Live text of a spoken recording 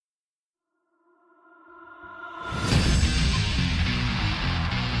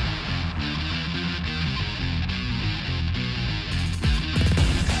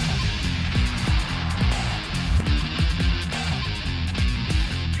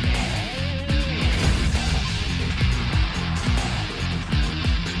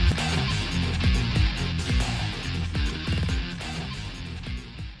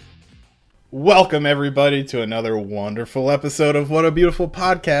Welcome, everybody, to another wonderful episode of What a Beautiful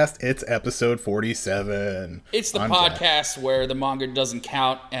Podcast. It's episode 47. It's the podcast where the manga doesn't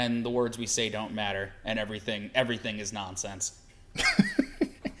count and the words we say don't matter and everything is nonsense.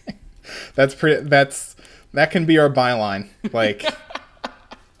 That can be our byline. Like,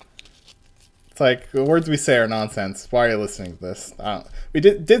 it's like, the words we say are nonsense. Why are you listening to this? We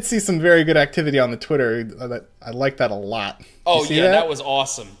did see some very good activity on the Twitter. I like that a lot. Oh, yeah, that was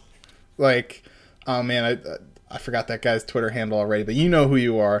awesome. Like, oh man, I forgot that guy's Twitter handle already, but you know who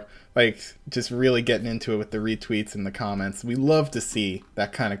you are. Like, just really getting into it with the retweets and the comments. We love to see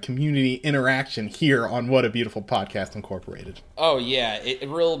that kind of community interaction here on What a Beautiful Podcast Incorporated. Oh yeah, it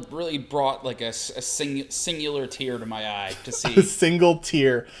really brought like a singular tear to my eye to see. A single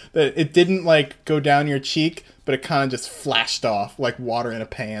tear that it didn't like go down your cheek, but it kind of just flashed off like water in a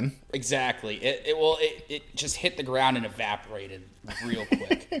pan. Exactly. It just hit the ground and evaporated real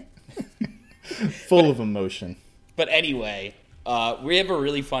quick. Full of emotion. But anyway, we have a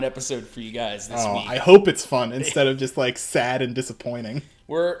really fun episode for you guys this week. I hope it's fun instead of just like sad and disappointing.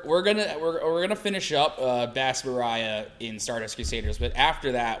 We're gonna finish up Bass Mariah in Stardust Crusaders, but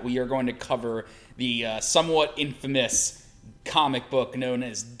after that we are going to cover the somewhat infamous comic book known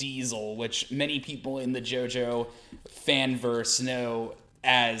as Diesel, which many people in the JoJo fanverse know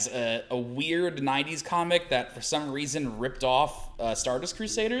as a weird 90s comic that for some reason ripped off Stardust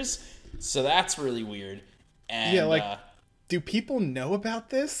Crusaders. So that's really weird. And, yeah, like, do people know about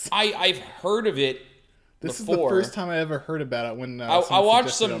this? I've heard of it This before. is the first time I ever heard about it. When I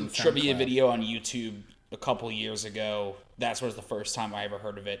watched some trivia video on YouTube a couple years ago. That was the first time I ever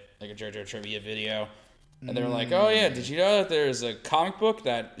heard of it, like a JoJo trivia video. And they were like, oh yeah, did you know that there's a comic book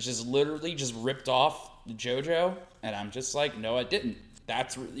that just literally just ripped off JoJo? And I'm just like, no, I didn't.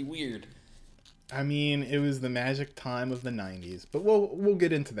 That's really weird. I mean, it was the magic time of the 90s, but we'll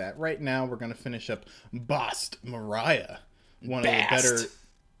get into that. Right now, we're going to finish up Bast Mariah, one of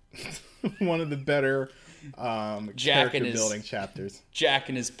the better character building chapters. Jack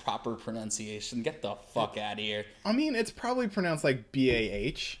and his proper pronunciation. Get the fuck out of here. I mean, it's probably pronounced like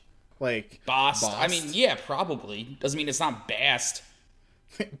B-A-H, like Bast. I mean, yeah, probably. Doesn't mean it's not Bast.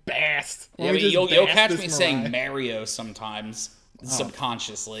 Bast. Yeah, I mean, you'll catch me saying Mario sometimes,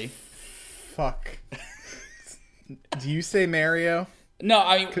 subconsciously. Fuck. Do you say Mario? No,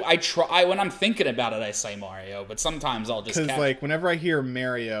 I mean, I try. When I'm thinking about it, I say Mario, but sometimes I'll just... Because, like, whenever I hear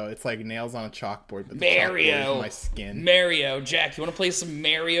Mario, it's like nails on a chalkboard, but the Mario! chalkboard is my skin. Mario. Jack, you want to play some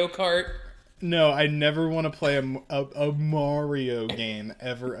Mario Kart? No, I never want to play a Mario game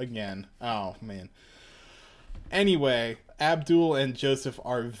ever again. Oh, man. Anyway, Abdul and Joseph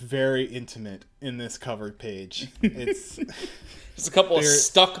are very intimate in this cover page. It's... There's a couple of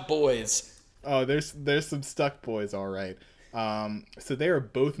stuck boys. Oh, there's some stuck boys, all right. So they are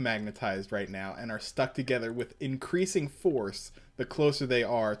both magnetized right now and are stuck together with increasing force the closer they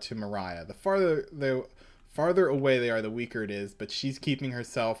are to Mariah. The farther away they are, the weaker it is, but she's keeping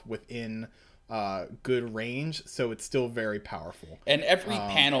herself within good range, so it's still very powerful. And every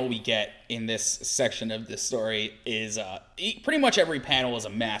panel we get in this section of this story is pretty much every panel is a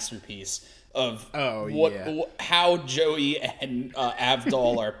masterpiece of how Joey and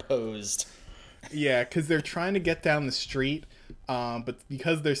Avdol are posed. Yeah, because they're trying to get down the street, but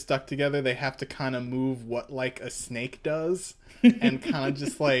because they're stuck together, they have to kind of move what like a snake does, and kind of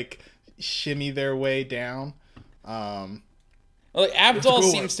just like shimmy their way down. Abdul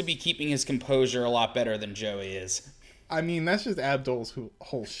seems to be keeping his composure a lot better than Joey is. I mean, that's just Abdul's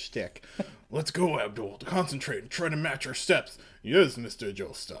whole shtick. Let's go, Abdul. Concentrate and try to match our steps. Yes, Mr.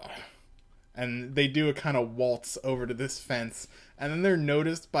 Joestar. And they do a kind of waltz over to this fence, and then they're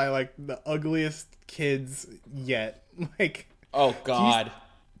noticed by like the ugliest kids yet. Like, oh god,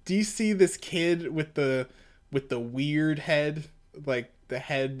 do you see this kid with the weird head, like the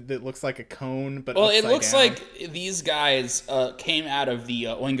head that looks like a cone, but it looks down? like these guys came out of the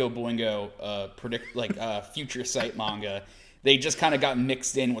Oingo Boingo Future Sight manga. They just kind of got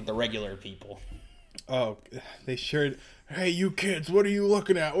mixed in with the regular people. Oh, they sure. Hey, you kids, what are you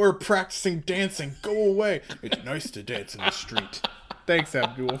looking at? We're practicing dancing. Go away. It's nice to dance in the street. Thanks,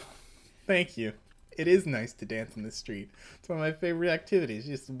 Abdul. Thank you. It is nice to dance in the street. It's one of my favorite activities,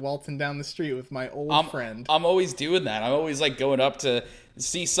 just waltzing down the street with my old friend. I'm always doing that. I'm always like going up to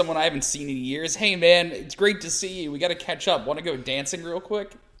see someone I haven't seen in years. Hey, man, it's great to see you. We got to catch up. Want to go dancing real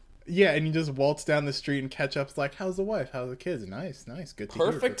quick? Yeah, and you just waltz down the street and catch up. It's like, how's the wife? How's the kids? Nice. Good to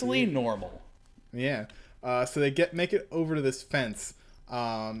hear. Perfectly normal. Yeah. So they make it over to this fence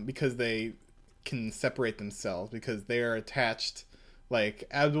because they can separate themselves because they are attached. Like,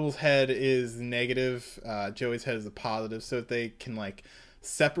 Abdul's head is negative, Joey's head is a positive, so they can like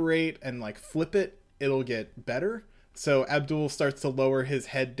separate and like flip it, it'll get better. So Abdul starts to lower his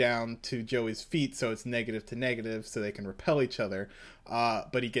head down to Joey's feet, so it's negative to negative, so they can repel each other.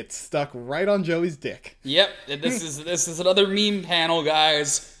 But he gets stuck right on Joey's dick. Yep, this is another meme panel,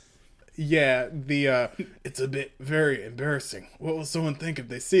 guys. Yeah, it's a bit very embarrassing. What will someone think if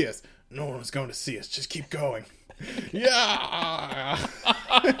they see us? No one's going to see us. Just keep going. Yeah!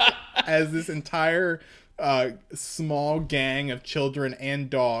 As this entire small gang of children and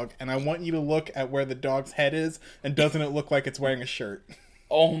dog, and I want you to look at where the dog's head is, and doesn't it look like it's wearing a shirt?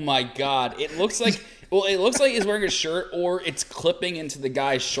 Oh my god, it looks like he's wearing a shirt, or it's clipping into the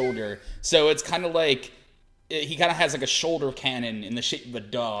guy's shoulder. So it's kind of like he kind of has like a shoulder cannon in the shape of a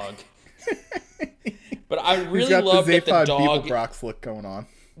dog. But I really love that the dog Brox look going on.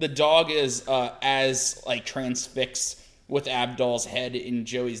 The dog is as like transfixed with Abdul's head in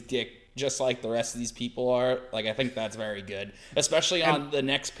Joey's dick, just like the rest of these people are. Like, I think that's very good, especially on the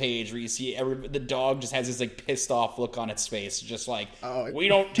next page where you see the dog just has this like pissed off look on its face, just like, we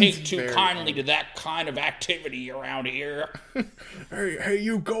don't take too kindly to that kind of activity around here. Hey,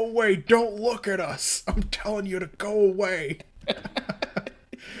 you go away! Don't look at us! I'm telling you to go away.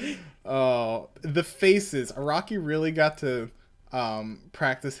 Oh, the faces. Araki really got to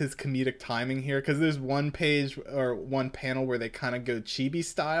practice his comedic timing here, because there's one page or one panel where they kind of go chibi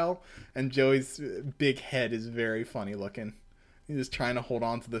style, and Joey's big head is very funny looking. He's just trying to hold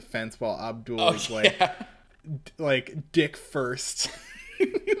on to the fence while Abdul is like dick first.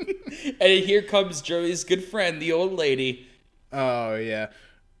 And here comes Joey's good friend, the old lady. Oh yeah.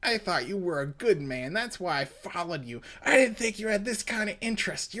 I thought you were a good man. That's why I followed you. I didn't think you had this kind of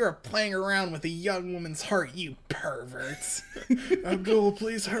interest. You're playing around with a young woman's heart, you perverts. Abdul,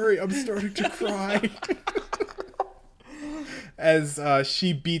 please hurry. I'm starting to cry. As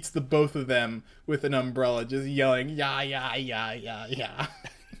she beats the both of them with an umbrella, just yelling, yeah, yeah, yeah, yeah, yeah.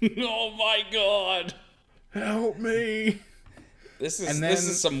 Oh my god. Help me. This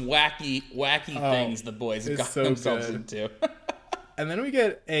is some wacky things the boys have got themselves into. And then we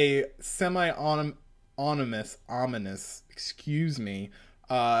get a ominous, just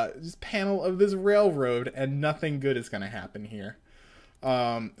panel of this railroad, and nothing good is going to happen here.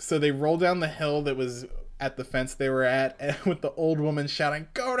 So they roll down the hill that was at the fence they were at, with the old woman shouting,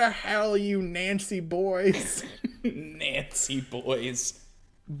 "Go to hell, you Nancy boys!" Nancy boys.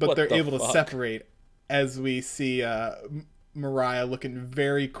 But they're able to separate, as we see Mariah looking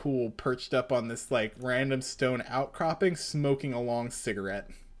very cool, perched up on this like random stone outcropping, smoking a long cigarette.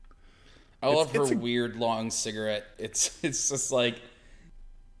 I love her weird long cigarette. It's just like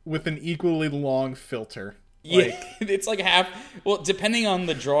with an equally long filter. Yeah, it's like half. Well, depending on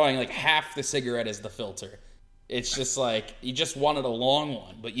the drawing, like half the cigarette is the filter. It's just like you just wanted a long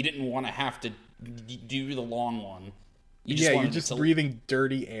one, but you didn't want to have to do the long one. You're just breathing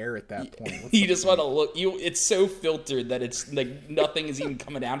dirty air at that point. You just want to look. It's so filtered that it's like nothing is even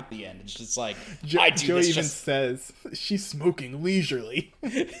coming out at the end. It's just like Joey even says she's smoking leisurely.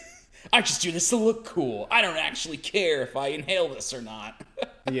 I just do this to look cool. I don't actually care if I inhale this or not.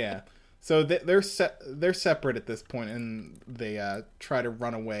 Yeah. So they're separate at this point, and they try to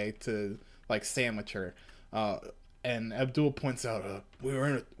run away to like sandwich her. And Abdul points out, we were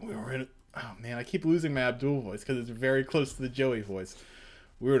in it. Oh man, I keep losing my Abdul voice because it's very close to the Joey voice.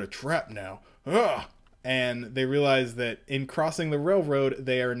 We're in a trap now. Ugh! And they realize that in crossing the railroad,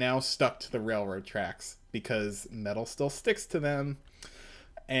 they are now stuck to the railroad tracks because metal still sticks to them.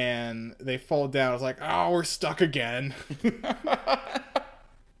 And they fall down. It's like, oh, we're stuck again.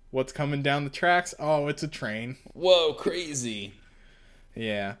 What's coming down the tracks? Oh, it's a train. Whoa, crazy.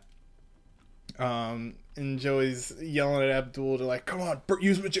 Yeah. And Joey's yelling at Abdul to like, come on,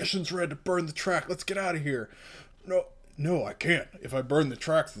 use Magician's Red to burn the track. Let's get out of here. No, I can't. If I burn the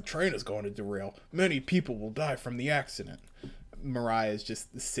tracks, the train is going to derail. Many people will die from the accident. Mariah's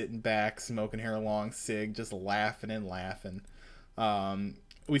just sitting back, smoking her long cig, just laughing and laughing.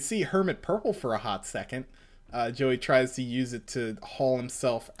 We see Hermit Purple for a hot second. Joey tries to use it to haul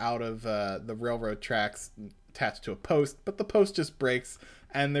himself out of the railroad tracks attached to a post, but the post just breaks,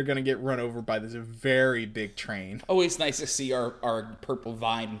 and they're going to get run over by this very big train. Always nice to see our purple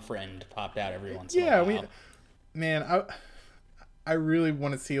vine friend popped out every once in a while. Man, I really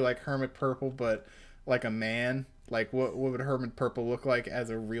want to see like Hermit Purple, but like a man. Like what would Hermit Purple look like as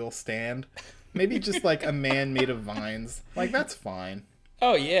a real stand? Maybe just like a man made of vines. Like that's fine.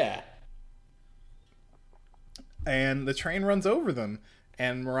 Oh yeah. And the train runs over them.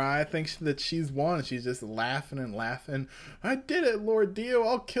 And Mariah thinks that she's won. She's just laughing and laughing. I did it, Lord Dio.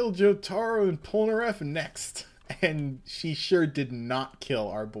 I'll kill Jotaro and Polnareff next. And she sure did not kill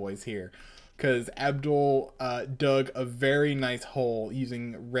our boys here. because Abdul dug a very nice hole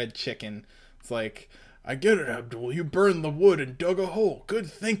using red chicken. It's like, I get it, Abdul. You burned the wood and dug a hole. Good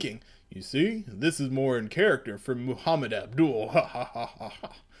thinking. You see, this is more in character for Muhammad Abdul. Ha ha ha ha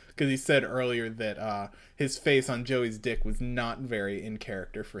ha. Because he said earlier that his face on Joey's dick was not very in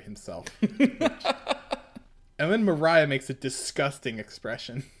character for himself. And then Mariah makes a disgusting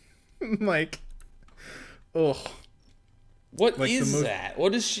expression. Like, ugh. What like is that?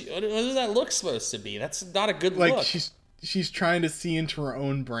 What is that look supposed to be? That's not a good look. Like she's trying to see into her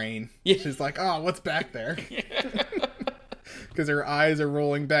own brain. Yeah. She's like, oh, what's back there? Because her eyes are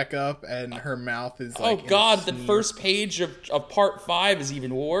rolling back up and her mouth is like... Oh, God, the first page of part 5 is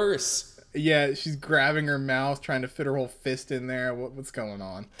even worse. Yeah, she's grabbing her mouth, trying to fit her whole fist in there. What's going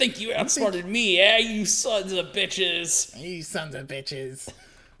on? Think you outsmarted me, eh, you sons of bitches? You sons of bitches.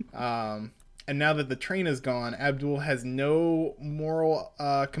 And now that the train is gone, Abdul has no moral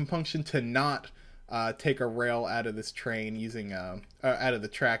compunction to not take a rail out of this train using out of the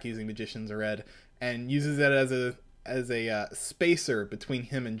track using Magician's Red, and uses that as a spacer between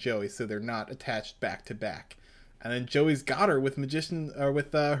him and Joey, so they're not attached back to back. And then Joey's got her with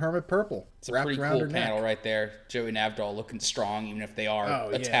Hermit Purple. It's a pretty cool panel right there. Joey and Abdul looking strong, even if they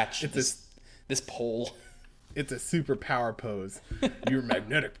are attached to this pole. It's a super power pose. Your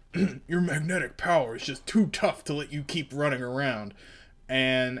magnetic power is just too tough to let you keep running around.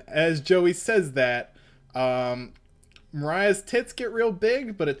 And as Joey says that, Mariah's tits get real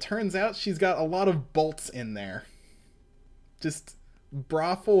big, but it turns out she's got a lot of bolts in there. Just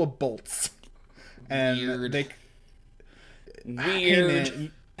bra full of bolts. And Weird. Hey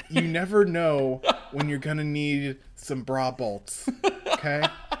man, you never know when you're gonna need some bra bolts. Okay?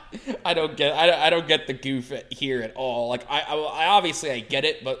 I don't get the goof here at all. Like I obviously I get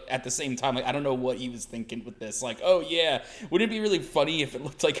it, but at the same time, like I don't know what he was thinking with this. Like, oh yeah, wouldn't it be really funny if it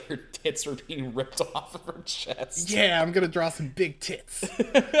looked like her tits were being ripped off of her chest? Yeah, I'm gonna draw some big tits.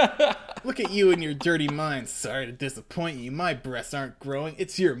 Look at you and your dirty mind. Sorry to disappoint you. My breasts aren't growing.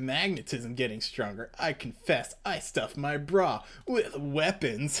 It's your magnetism getting stronger. I confess, I stuffed my bra with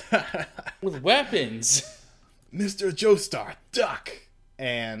weapons. With weapons? Mr. Joestar, duck!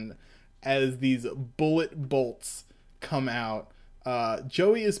 And as these bullet bolts come out,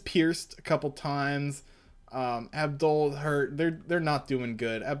 Joey is pierced a couple times. Abdul hurt. They're not doing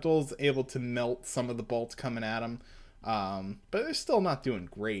good. Abdul's able to melt some of the bolts coming at him, but they're still not doing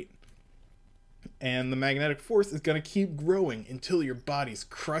great. And the magnetic force is going to keep growing until your bodies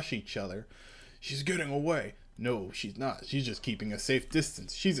crush each other. She's getting away. No, she's not. She's just keeping a safe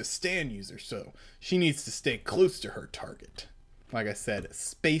distance. She's a stand user, so she needs to stay close to her target. Like I said,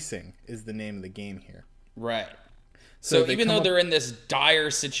 spacing is the name of the game here. Right. So even though they're in this dire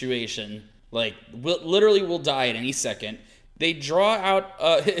situation, like literally will die at any second, they draw out...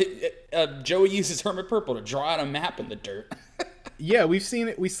 Joey uses Hermit Purple to draw out a map in the dirt. Yeah, we've seen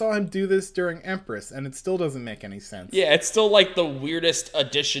it. We saw him do this during Empress, and it still doesn't make any sense. Yeah, it's still like the weirdest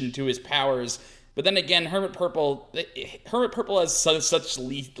addition to his powers. But then again, Hermit Purple has such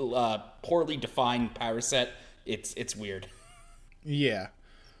poorly defined power set. It's weird. Yeah.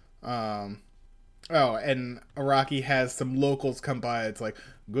 Oh, and Araki has some locals come by. It's like,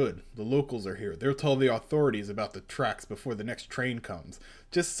 good, the locals are here. They'll tell the authorities about the tracks before the next train comes.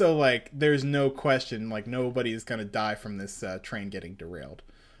 Just so, like, there's no question, like, nobody's gonna die from this train getting derailed.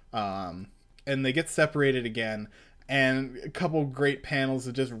 And they get separated again, and a couple great panels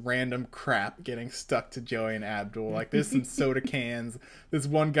of just random crap getting stuck to Joey and Abdul. Like, there's some soda cans. This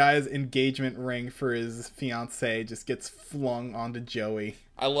one guy's engagement ring for his fiancée just gets flung onto Joey.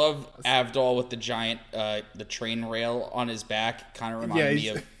 I love Abdul with the giant, the train rail on his back. Kind of reminded me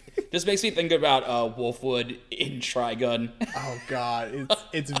of... This makes me think about Wolfwood in Trigun. Oh, God.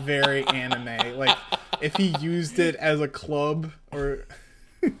 It's very anime. Like, if he used it as a club, or...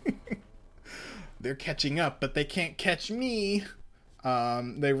 They're catching up, but they can't catch me.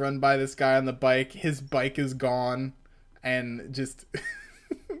 They run by this guy on the bike. His bike is gone, and just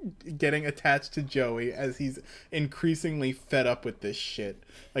getting attached to Joey as he's increasingly fed up with this shit.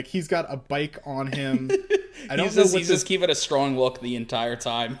 Like, he's got a bike on him. He's just keeping a strong look the entire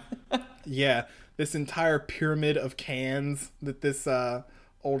time. Yeah, this entire pyramid of cans that this the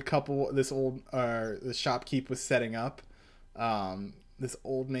shopkeep was setting up. This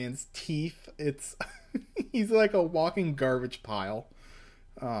old man's teeth. He's like a walking garbage pile.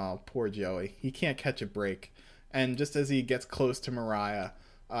 Oh, poor Joey. He can't catch a break. And just as he gets close to Mariah,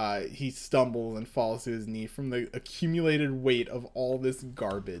 he stumbles and falls to his knee from the accumulated weight of all this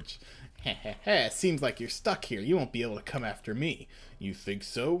garbage. Seems like you're stuck here. You won't be able to come after me. You think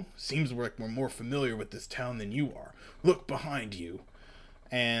so? Seems like we're more familiar with this town than you are. Look behind you.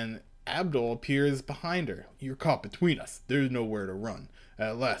 And Abdul appears behind her. You're caught between us. There's nowhere to run.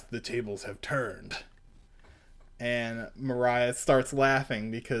 At last the tables have turned. And Mariah starts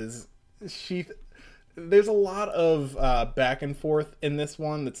laughing because there's a lot of back and forth in this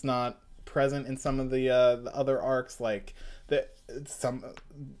one that's not present in some of the other arcs. Like some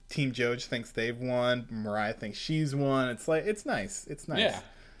Team Joj thinks they've won, Mariah thinks she's won. It's nice. Yeah.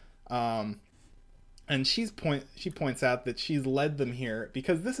 And she points out that she's led them here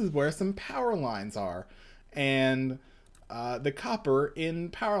because this is where some power lines are, and the copper in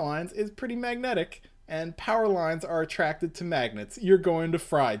power lines is pretty magnetic, and power lines are attracted to magnets. You're going to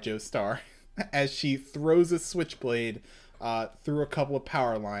fry, Joestar, as she throws a switchblade through a couple of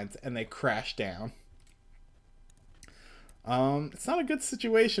power lines, and they crash down. It's not a good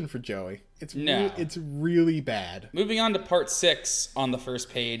situation for Joey. It's really bad. Moving on to part 6 on the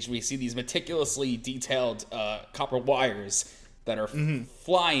first page, we see these meticulously detailed copper wires that are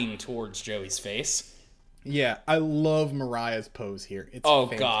flying towards Joey's face. Yeah, I love Mariah's pose here. It's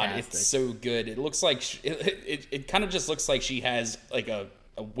fantastic. God, it's so good. It looks like it kind of just looks like she has like a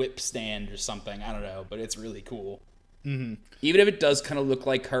whip stand or something. I don't know, but it's really cool. Mm-hmm. Even if it does kind of look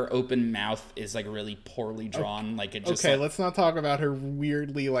like her open mouth is like really poorly drawn, okay. like it just. Okay, let's not talk about her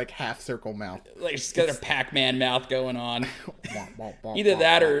weirdly like half circle mouth. Like she's got her Pac-Man mouth going on. Either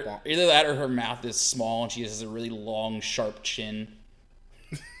that or her mouth is small and she has a really long, sharp chin.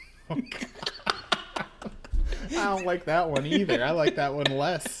 I don't like that one either. I like that one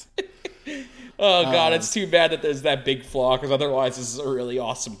less. Oh God, it's too bad that there's that big flaw because otherwise this is a really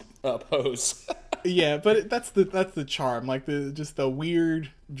awesome pose. Yeah, but that's the charm, like the weird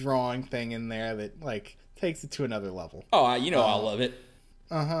drawing thing in there that like takes it to another level. Oh, I love it.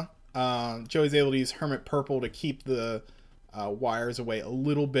 Joey's able to use Hermit Purple to keep the wires away a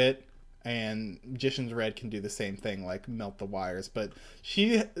little bit, and Magician's Red can do the same thing, like melt the wires. But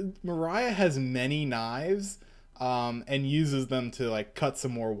Mariah has many knives, and uses them to like cut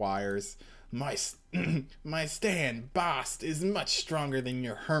some more wires. My stand, Bast, is much stronger than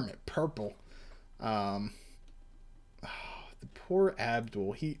your Hermit Purple. The poor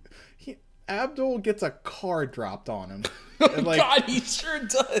Abdul. Abdul gets a car dropped on him. Like, God, he sure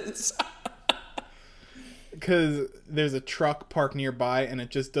does. Because there's a truck parked nearby, and it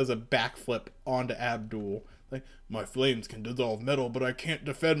just does a backflip onto Abdul. Like, my flames can dissolve metal, but I can't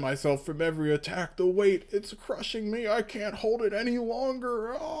defend myself from every attack. The weight, it's crushing me. I can't hold it any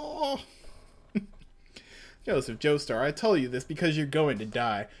longer. Oh. Joseph Joestar, I tell you this because you're going to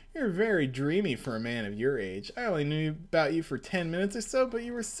die. You're very dreamy for a man of your age. I only knew about you for 10 minutes or so, but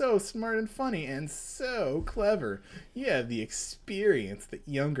you were so smart and funny and so clever. You have the experience that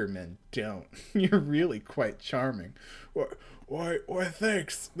younger men don't. You're really quite charming. Why,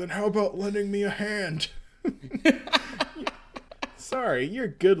 thanks. Then how about lending me a hand? Sorry, you're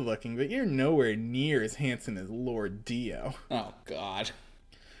good looking, but you're nowhere near as handsome as Lord Dio. Oh, God.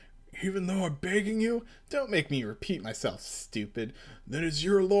 Even though I'm begging you, don't make me repeat myself, stupid. That is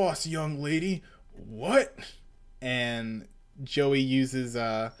your loss, young lady. What? And Joey uses,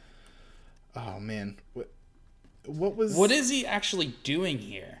 oh man. What is he actually doing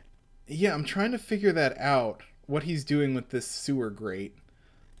here? Yeah, I'm trying to figure that out. What he's doing with this sewer grate.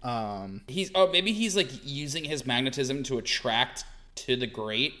 Maybe he's like using his magnetism to attract to the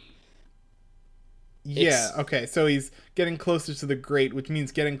grate. Yeah, okay, so he's getting closer to the grate, which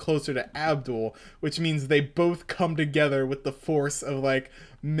means getting closer to Abdul, which means they both come together with the force of, like,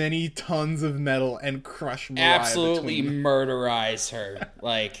 many tons of metal and crush Mariah. Absolutely murderize her.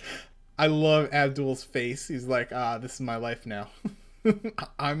 Like, I love Abdul's face. He's like, this is my life now.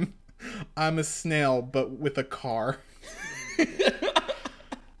 I'm a snail, but with a car.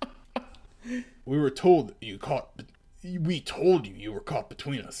 We told you you were caught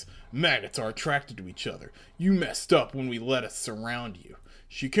between us. Magnets are attracted to each other. You messed up when we let us surround you.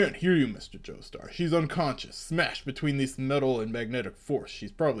 She can't hear you, Mr. Joestar. She's unconscious, smashed between this metal and magnetic force.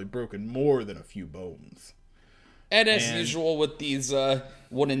 She's probably broken more than a few bones. And as usual with these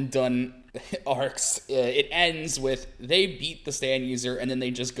one and done arcs, it ends with they beat the stand user and then they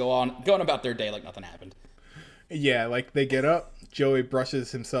just go on about their day like nothing happened. Yeah, like they get up, Joey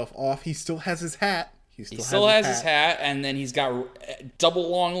brushes himself off. He still has his hat. He still has his hat, and then he's got double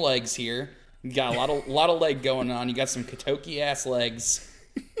long legs here. You got a lot of leg going on. You got some Katoki ass legs.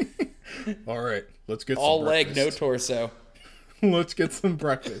 All right, let's get all some leg, no torso. Let's get some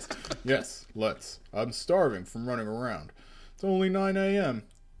breakfast. Yes, let's. I'm starving from running around. It's only 9 a.m.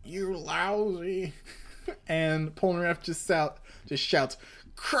 You lousy. And Polnareff just shouts,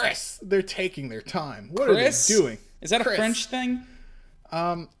 Chris! They're taking their time. What Chris? Are they doing? Is that Chris. A French thing?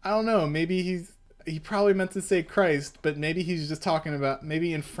 I don't know. Maybe he probably meant to say Christ, but maybe he's just talking about,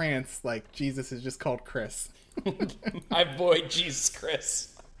 maybe in France, like, Jesus is just called Chris. My boy, Jesus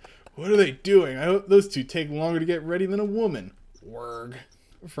Chris. What are they doing? I hope those two take longer to get ready than a woman. Wurg.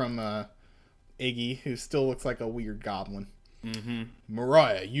 From Iggy, who still looks like a weird goblin. Mm-hmm.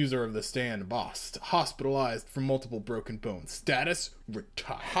 Mariah, user of the stand, boss, hospitalized for multiple broken bones. Status,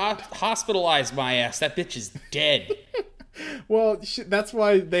 retired. Hospitalized my ass. That bitch is dead. Well, that's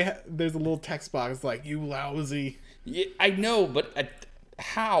why there's a little text box like, you lousy. Yeah, I know, but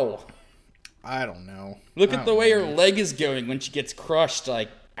how? I don't know. Look at the way her leg is going when she gets crushed. Like,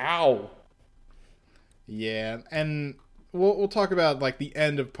 ow. Yeah, and we'll talk about like the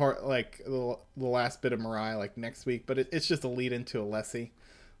end of part, like the last bit of Mariah, like next week. But it's just a lead into Alessi.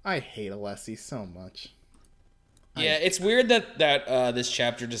 I hate Alessi so much. Yeah, it's weird that this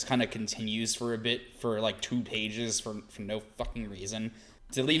chapter just kind of continues for a bit, for like 2 pages for no fucking reason.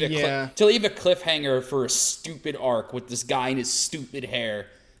 To leave a cliffhanger for a stupid arc with this guy and his stupid hair.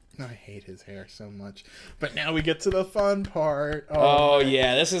 I hate his hair so much. But now we get to the fun part. Oh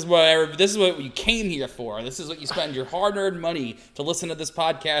yeah, this is what you came here for. This is what you spend your hard-earned money to listen to this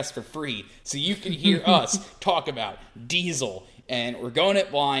podcast for free, so you can hear us talk about Diesel. And we're going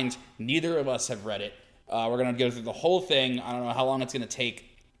it blind. Neither of us have read it. We're going to go through the whole thing. I don't know how long it's going to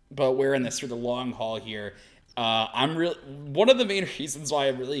take, but we're in this for the long haul here. One of the main reasons why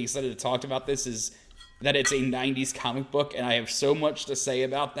I'm really excited to talk about this is that it's a 90s comic book, and I have so much to say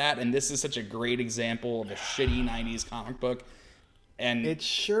about that, and this is such a great example of a shitty 90s comic book. And it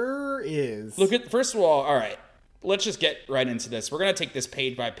sure is. First of all right, let's just get right into this. We're going to take this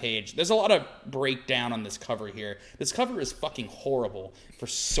page by page. There's a lot of breakdown on this cover here. This cover is fucking horrible for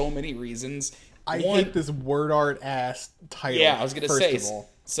so many reasons. I hate this word art ass title. Yeah, I was going to say.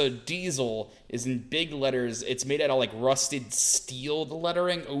 So Diesel is in big letters. It's made out of like rusted steel, the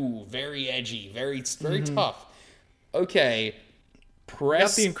lettering. Ooh, very edgy, very tough. Okay.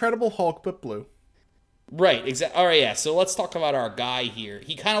 Got the Incredible Hulk, but blue. Right, exactly. All right, yeah. So let's talk about our guy here.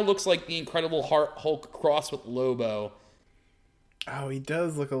 He kind of looks like the Incredible Hulk crossed with Lobo. Oh, he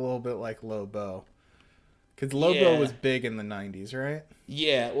does look a little bit like Lobo. Because Lobo was big in the 90s, right?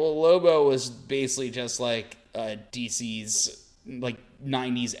 Yeah, well, Lobo was basically just like DC's like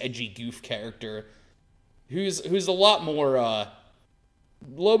 90s edgy goof character who's a lot more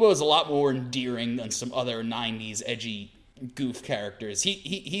Lobo is a lot more endearing than some other 90s edgy goof characters.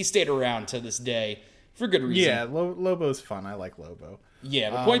 He stayed around to this day for good reason. Yeah, Lobo's fun. I like Lobo. Yeah,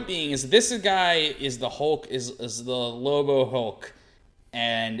 the point being is this guy is the Hulk, is the Lobo Hulk,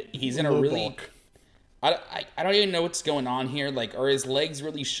 and he's in a really Hulk. I don't even know what's going on here. Like, are his legs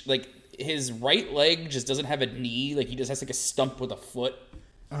really like his right leg just doesn't have a knee? Like, he just has like a stump with a foot.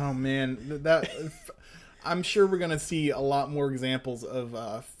 Oh man, I'm sure we're gonna see a lot more examples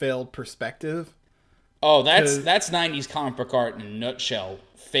of failed perspective. Oh, that's 90s comic book art in a nutshell.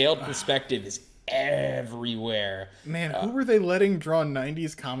 Failed perspective is everywhere. Man, who were they letting draw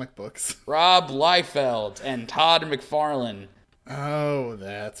 90s comic books? Rob Liefeld and Todd McFarlane. Oh,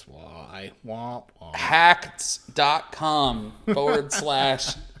 that's why. Womp womp.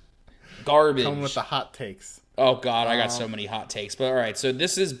 Hacked.com/garbage. Come with the hot takes. Oh, God, I got so many hot takes. But all right, so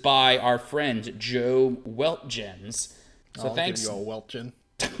this is by our friend Joe Weltgens. So thanks. I'll give you a Weltgen.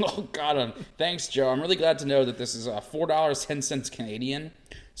 Oh, God, thanks, Joe. I'm really glad to know that this is $4.10 Canadian.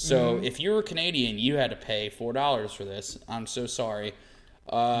 So if you were Canadian, you had to pay $4 for this. I'm so sorry.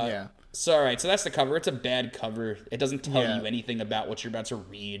 Yeah. So, all right, so that's the cover. It's a bad cover. It doesn't tell you anything about what you're about to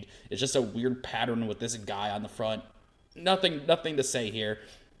read. It's just a weird pattern with this guy on the front. Nothing to say here.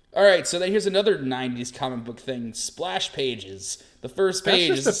 All right, so here's another 90s comic book thing. Splash pages. The first page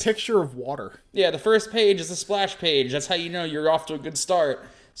That's just a picture of water. Yeah, the first page is a splash page. That's how you know you're off to a good start.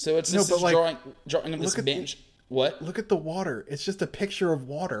 So it's just drawing of this bench. What? Look at the water. It's just a picture of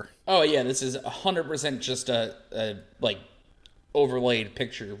water. Oh, yeah, this is 100% just a overlaid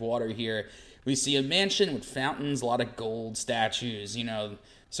picture of water here. We see a mansion with fountains, a lot of gold statues,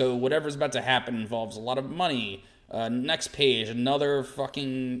 so whatever's about to happen involves a lot of money. Next page, another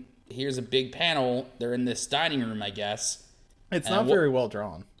fucking, here's a big panel. They're in this dining room, I guess. It's not very well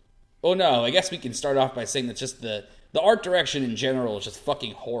drawn. Oh, no, I guess we can start off by saying that just the art direction in general is just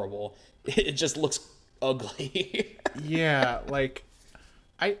fucking horrible. It just looks ugly. Yeah, like,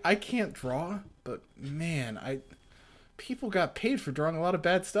 I can't draw, but man, people got paid for drawing a lot of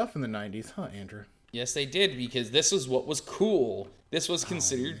bad stuff in the 90s, huh, Andrew? Yes, they did, because this was what was cool. This was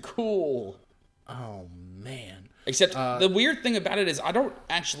considered cool. Oh, man. Except the weird thing about it is I don't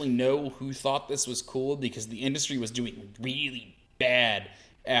actually know who thought this was cool, because the industry was doing really bad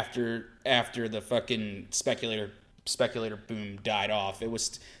after the fucking speculator speculator boom died off. It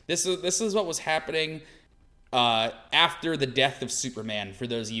was this is what was happening after the death of Superman. For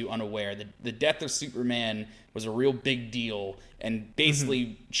those of you unaware, the death of Superman was a real big deal and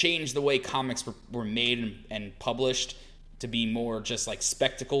basically changed the way comics were made and published to be more just like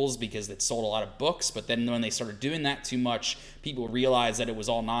spectacles because it sold a lot of books. But then when they started doing that too much, people realized that it was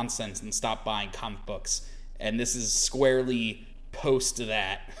all nonsense and stopped buying comic books. And this is squarely post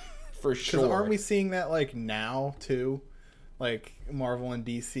that, for sure. Because aren't we seeing that like now too? Like Marvel and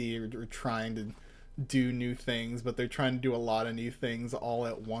DC are trying to do new things, but they're trying to do a lot of new things all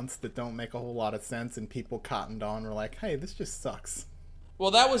at once that don't make a whole lot of sense, and people cottoned on were like, hey, this just sucks.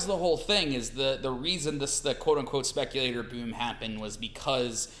 Well, that was the whole thing, is the reason the quote-unquote speculator boom happened was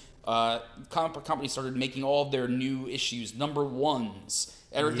because comic book companies started making all of their new issues number ones.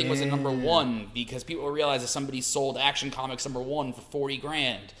 Everything was a number one because people realized that somebody sold Action Comics number one for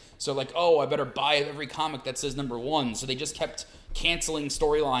 $40,000. So like, oh, I better buy every comic that says number one. So they just kept canceling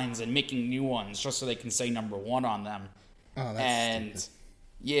storylines and making new ones just so they can say number one on them. Oh, that's stupid.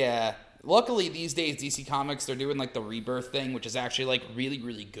 Yeah. Luckily, these days, DC Comics, they're doing, like, the Rebirth thing, which is actually, like, really,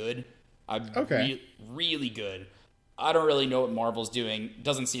 really good. Really good. I don't really know what Marvel's doing.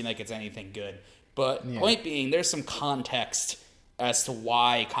 Doesn't seem like it's anything good. But point being, there's some context as to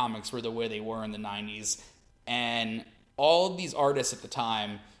why comics were the way they were in the 90s. And all of these artists at the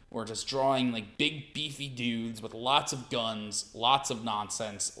time were just drawing, like, big, beefy dudes with lots of guns, lots of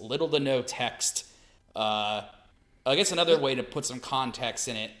nonsense, little to no text. I guess another way to put some context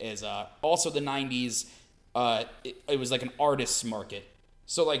in it is also the 90s, it was like an artist's market.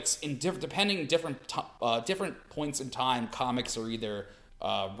 So like in different points in time, comics are either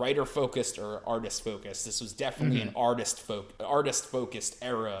writer-focused or artist-focused. This was definitely an artist-focused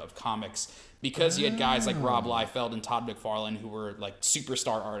era of comics because you had guys like Rob Liefeld and Todd McFarlane who were like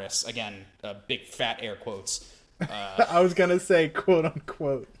superstar artists. Again, big fat air quotes. I was going to say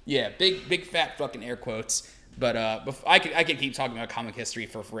quote-unquote. Yeah, big fat fucking air quotes. But I could keep talking about comic history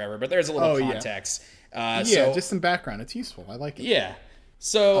for forever, but there's a little context. So, just some background. It's useful. I like it. Yeah.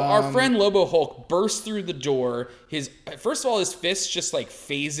 So our friend Lobo Hulk bursts through the door. First of all, his fist just like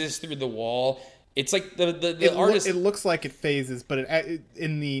phases through the wall. It's like the artist. It looks like it phases, but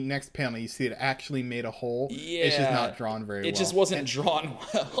in the next panel, you see it actually made a hole. Yeah. It's just not drawn very well. It just wasn't drawn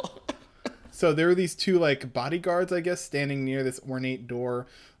well. So there are these two like bodyguards, I guess, standing near this ornate door.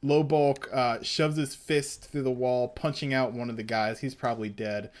 Low Bulk shoves his fist through the wall, punching out one of the guys. He's probably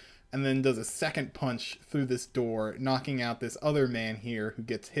dead. And then does a second punch through this door, knocking out this other man here who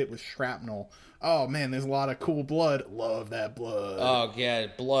gets hit with shrapnel. Oh, man, there's a lot of cool blood. Love that blood. Oh, yeah,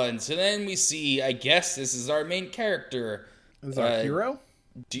 blood. So then we see, I guess this is our main character. This is our hero?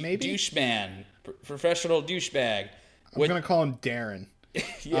 Maybe? Doucheman. Professional douchebag. I'm going to call him Darren.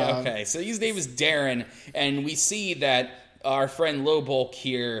 Yeah, okay. So his name is Darren, and we see that our friend Lowbulk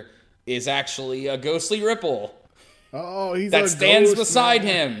here is actually a ghostly Ripple. Oh, he's that a stands ghost beside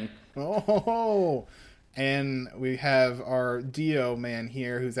man. him. Oh, and we have our Dio man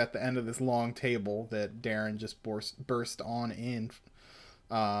here, who's at the end of this long table that Darren just burst on in.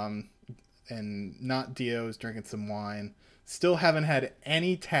 And not Dio's drinking some wine. Still haven't had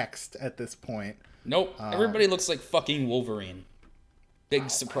any text at this point. Nope. Everybody looks like fucking Wolverine. Big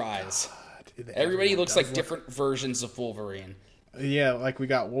surprise. Everybody looks like different versions of Wolverine. Yeah, like we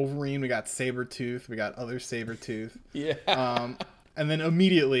got Wolverine, we got Sabretooth, we got other Sabretooth. Yeah. And then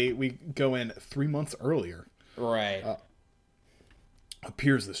immediately we go in 3 months earlier. Right.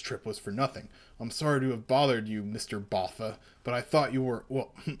 Appears this trip was for nothing. I'm sorry to have bothered you, Mr. Botha, but I thought you were,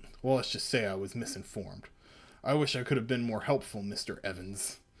 well, let's just say I was misinformed. I wish I could have been more helpful, Mr.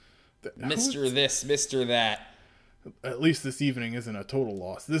 Evans. Mr. This, Mr. That. At least this evening isn't a total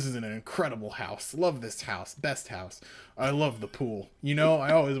loss. This is an incredible house. Love this house. Best house. I love the pool. You know,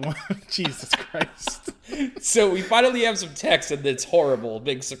 I always want... Jesus Christ. So we finally have some text and it's horrible.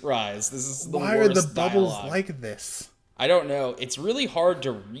 Big surprise. This is the Why worst are the bubbles dialogue. like this? I don't know. It's really hard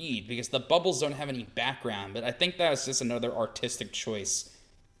to read because the bubbles don't have any background, but I think that's just another artistic choice.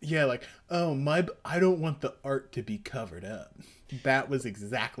 Yeah, like, I don't want the art to be covered up. That was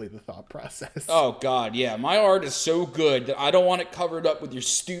exactly the thought process. Oh, God, yeah. My art is so good that I don't want it covered up with your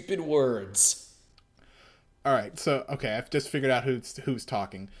stupid words. All right, so, okay, I've just figured out who's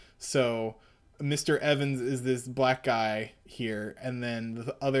talking. So, Mr. Evans is this black guy here, and then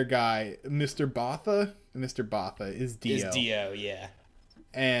the other guy, Mr. Botha? Mr. Botha is Dio. Is Dio, yeah.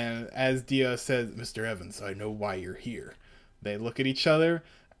 And as Dio says, Mr. Evans, I know why you're here. They look at each other,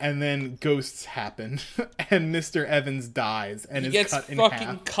 and then ghosts happen, and Mr. Evans dies and is cut in half. He gets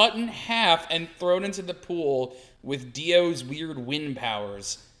fucking cut in half and thrown into the pool with Dio's weird wind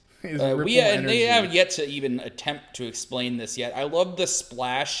powers. And they haven't yet to even attempt to explain this yet. I love the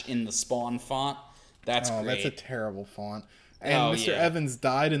splash in the Spawn font. That's great. That's a terrible font. And Mr. Evans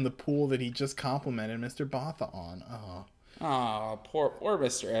died in the pool that he just complimented Mr. Botha on. Oh, poor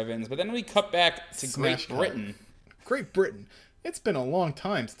Mr. Evans. But then we cut back to Great Britain. Great Britain. It's been a long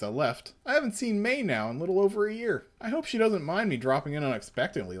time since I left. I haven't seen May now in a little over a year. I hope she doesn't mind me dropping in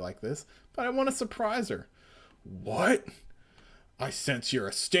unexpectedly like this, but I want to surprise her. What? I sense you're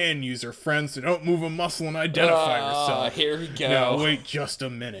a stand user, friend, so don't move a muscle and identify yourself. Here we go. Now, wait just a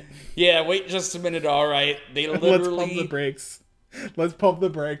minute. Yeah, wait just a minute, all right. They literally... Let's pump the brakes. Let's pump the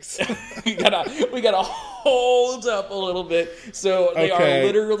brakes. we gotta hold up a little bit. So they are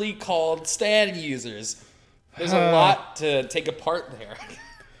literally called stand users. There's a lot to take apart there.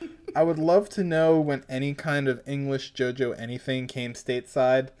 I would love to know when any kind of English JoJo anything came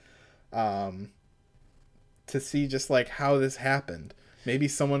stateside. To see just like how this happened. Maybe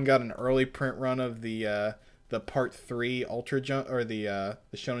someone got an early print run of the Part 3 Ultra Jump or the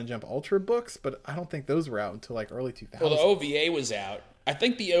Shonen Jump Ultra books, but I don't think those were out until like early 2000s. Well, the OVA was out. I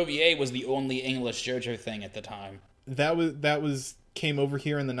think the OVA was the only English JoJo thing at the time. That was came over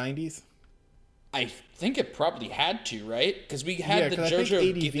here in the 90s. I think it probably had to, right? Because we had the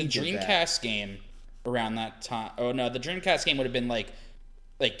JoJo the Dreamcast game around that time. Oh no, the Dreamcast game would have been like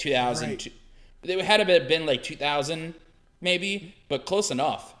 2000. Right. It had to have been like 2000, maybe, but close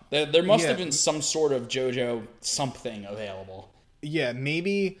enough. There must have been some sort of JoJo something available. Yeah,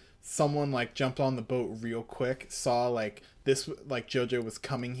 maybe someone like jumped on the boat real quick, saw like this like JoJo was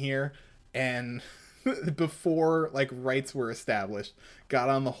coming here, and before like rights were established, got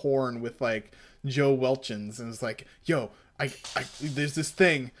on the horn with like Joe Welchins and was like, "Yo, I there's this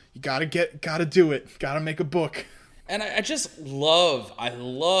thing you gotta do it, gotta make a book." And I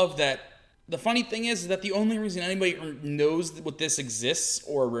love that. The funny thing is that the only reason anybody knows what this exists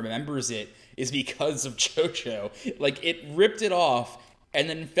or remembers it is because of JoJo. Like, it ripped it off and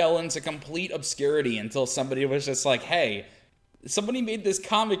then fell into complete obscurity until somebody was just like, hey, somebody made this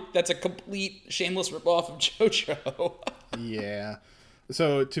comic that's a complete shameless ripoff of JoJo. Yeah.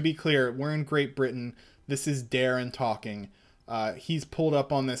 So, to be clear, we're in Great Britain. This is Darren talking. He's pulled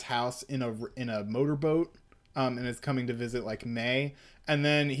up on this house in a motorboat and is coming to visit, like, May. And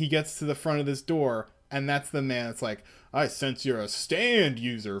then he gets to the front of this door, and that's the man that's like, I sense you're a stand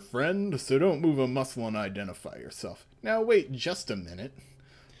user, friend, so don't move a muscle and identify yourself. Now, wait just a minute.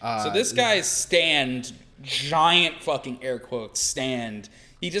 So this guy's stand, giant fucking air quotes, stand.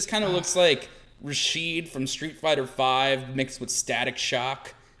 He just kind of looks like Rashid from Street Fighter V mixed with Static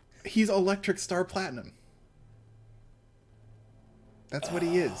Shock. He's Electric Star Platinum. That's what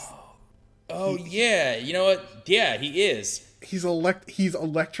he is. Oh, yeah. You know what? Yeah, he is. He's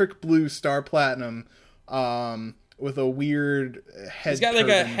Electric Blue Star Platinum with a weird head. He's got like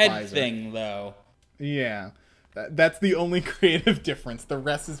a head visor thing, though. Yeah. That's the only creative difference. The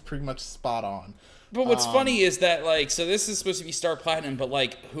rest is pretty much spot on. But what's funny is that, like, so this is supposed to be Star Platinum, but,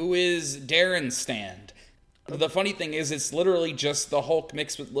 like, who is Darren's stand? The funny thing is it's literally just the Hulk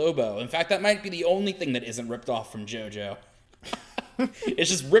mixed with Lobo. In fact, that might be the only thing that isn't ripped off from JoJo. It's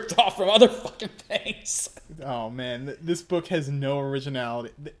just ripped off from other fucking things. Oh man, this book has no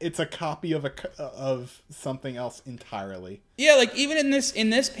originality. It's a copy of something else entirely. Yeah, like even in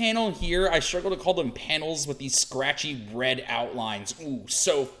this panel here, I struggle to call them panels with these scratchy red outlines. Ooh,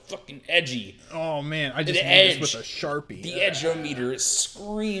 so fucking edgy. Oh man, I just made this with a Sharpie. The edgeometer is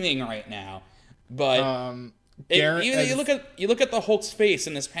screaming right now. But you look at the Hulk's face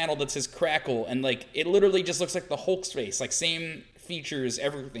in this panel that says Crackle, and like it literally just looks like the Hulk's face, like same features,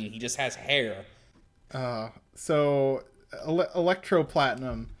 everything. He just has hair. So Electro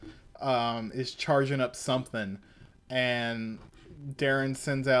Platinum is charging up something, and Darren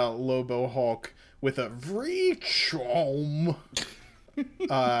sends out Lobo Hulk with a Vreechom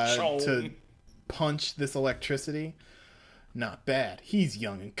to punch this electricity. Not bad. He's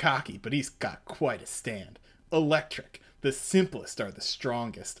young and cocky, but he's got quite a stand. Electric. The simplest are the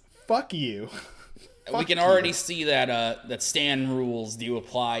strongest. Fuck you. We can already see that stand rules do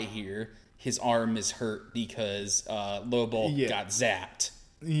apply here. His arm is hurt because Lobo got zapped.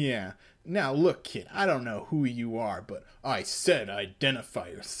 Yeah. Now look, kid, I don't know who you are, but I said identify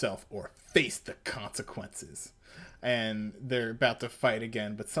yourself or face the consequences. And they're about to fight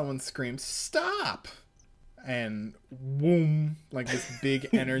again, but someone screams, stop! And boom, like this big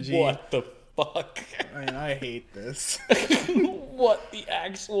energy. What the fuck? Man, I hate this. What the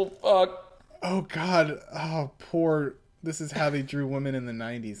actual fuck? Oh god. Oh, poor. This is how they drew women in the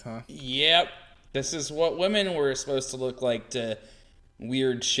 90s, huh? Yep. This is what women were supposed to look like to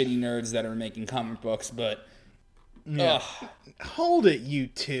weird, shitty nerds that are making comic books, but Yeah. Ugh. Hold it, you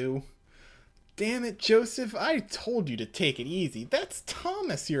two. Damn it, Joseph. I told you to take it easy. That's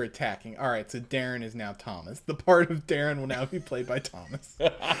Thomas you're attacking. Alright, so Darren is now Thomas. The part of Darren will now be played by Thomas.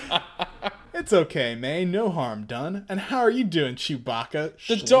 It's okay, May. No harm done. And how are you doing, Chewbacca?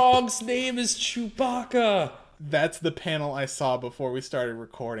 The dog's name is Chewbacca. That's the panel I saw before we started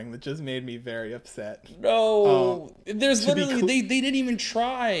recording that just made me very upset. No. There's to be literally, they didn't even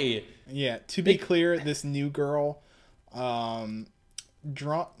try. Yeah, to be clear, this new girl, wow,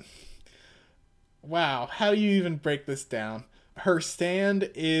 how do you even break this down? Her stand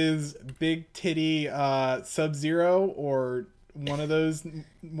is big titty Sub-Zero or one of those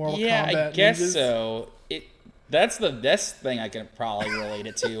Mortal Kombat I guess ninjas? so. That's the best thing I can probably relate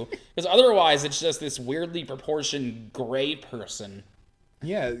it to. Because otherwise, it's just this weirdly proportioned gray person.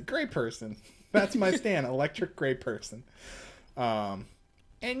 Yeah, gray person. That's my stand, electric gray person. And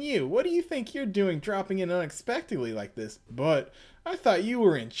you, what do you think you're doing dropping in unexpectedly like this? But I thought you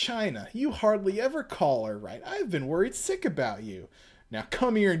were in China. You hardly ever call her right. I've been worried sick about you. Now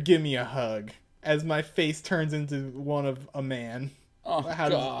come here and give me a hug. As my face turns into one of a man. Oh,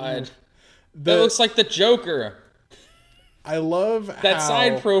 God. That looks like the Joker. I love that how...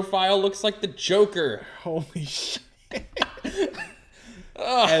 side profile looks like the Joker. Holy shit.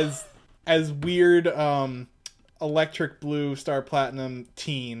 As weird electric blue Star Platinum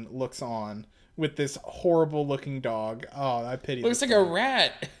teen looks on with this horrible looking dog. Oh, I pity Looks like a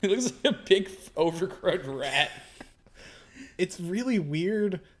rat. It looks like a big overgrown rat. It's really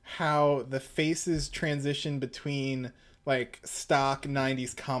weird how the faces transition between like stock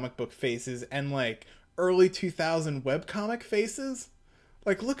 90s comic book faces and like early 2000 webcomic faces.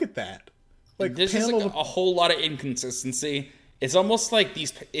 Like, look at that. Like, there's just like a whole lot of inconsistency. It's almost like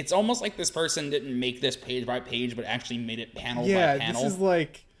this person didn't make this page by page, but actually made it panel by panel. Yeah, this is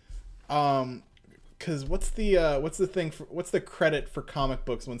like, because what's the credit for comic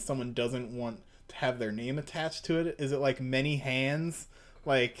books when someone doesn't want to have their name attached to it? Is it like many hands?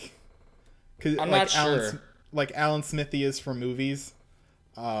 Like, cause I'm like not sure. Like Alan Smithy is for movies.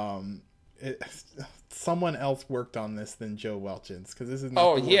 Someone else worked on this than Joe Welchins, because this is not.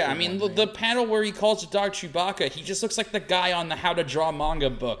 Oh yeah, I mean the panel where he calls the dog Chewbacca, he just looks like the guy on the How to Draw Manga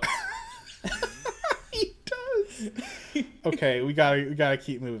book. He does. Okay, we gotta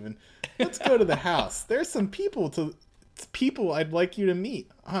keep moving. Let's go to the house. There's some people I'd like you to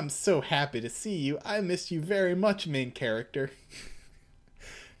meet. I'm so happy to see you. I miss you very much, main character.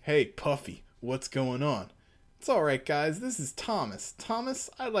 Hey, Puffy, what's going on? It's alright, guys. This is Thomas. Thomas,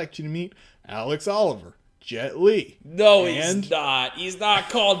 I'd like you to meet Alex Oliver, Jet Li. No, he's not. He's not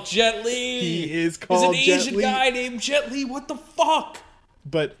called Jet Li. He is called Jet Li. He's an Asian guy named Jet Li. What the fuck?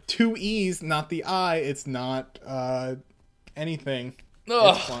 But 2 E's, not the I. It's not anything.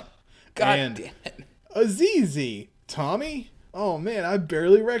 Ugh. God and damn it. Azizi. Tommy? Oh man, I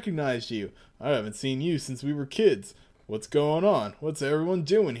barely recognized you. I haven't seen you since we were kids. What's going on? What's everyone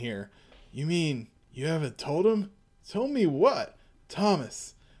doing here? You mean you haven't told him? Told me what?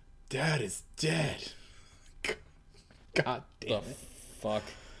 Thomas, Dad is dead. God damn it. Fuck.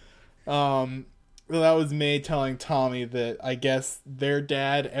 Well, that was May telling Tommy that I guess their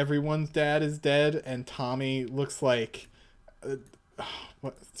dad, everyone's dad, is dead, and Tommy looks like...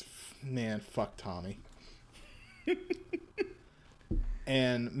 fuck Tommy.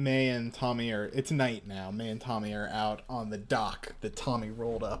 And May and Tommy are... It's night now. May and Tommy are out on the dock that Tommy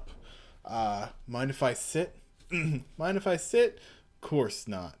rolled up. Mind if I sit? Mind if I sit? Of course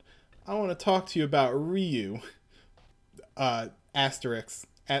not. I want to talk to you about Ryu. Asterisk.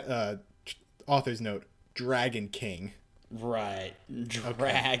 Author's note. Dragon King. Right.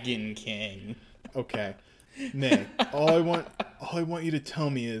 Dragon King. Okay. May, all I want you to tell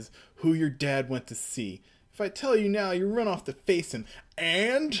me is who your dad went to see. If I tell you now, you run off to face him.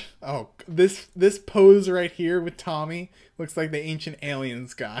 And this pose right here with Tommy looks like the Ancient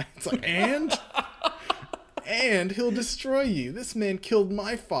Aliens guy. It's like, and he'll destroy you. This man killed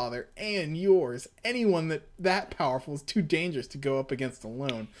my father and yours. Anyone that powerful is too dangerous to go up against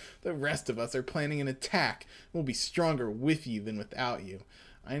alone. The rest of us are planning an attack. We'll be stronger with you than without you.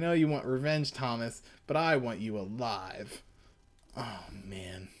 I know you want revenge, Thomas, but I want you alive. Oh,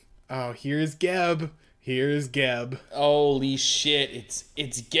 man. Oh, here's Geb. Here's Geb. Holy shit.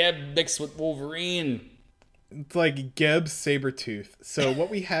 It's Geb mixed with Wolverine. It's like Geb's Sabretooth. So what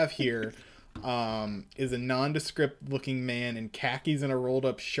we have here is a nondescript looking man in khakis and a rolled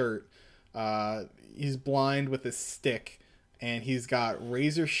up shirt. He's blind with a stick, and he's got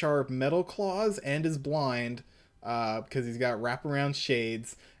razor sharp metal claws and is blind because he's got wraparound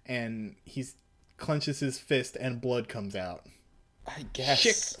shades, and he clenches his fist and blood comes out. I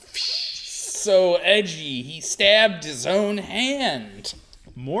guess. so edgy. He stabbed his own hand.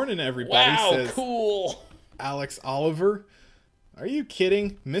 Morning, everybody, Wow, says cool. Alex Oliver. Are you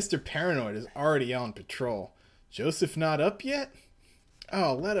kidding? Mr. Paranoid is already on patrol. Joseph not up yet?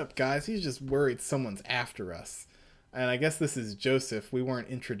 Oh, let up, guys. He's just worried someone's after us. And I guess this is Joseph. We weren't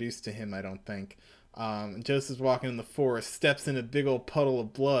introduced to him, I don't think. Joseph's walking in the forest, steps in a big old puddle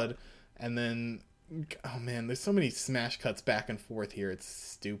of blood, and then... Oh, man, there's so many smash cuts back and forth here. It's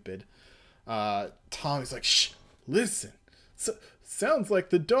stupid. Tommy's like, shh, listen. Sounds like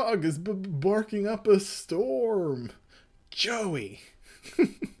the dog is barking up a storm. Joey.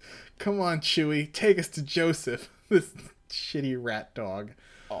 Come on, Chewie. Take us to Joseph. This shitty rat dog.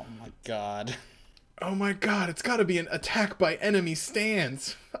 Oh my god. Oh my god, it's gotta be an attack by enemy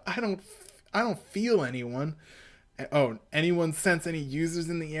stands. I don't feel anyone. Oh, anyone sense any users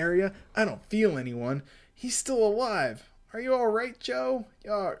in the area? I don't feel anyone. He's still alive. Are you alright, Joe?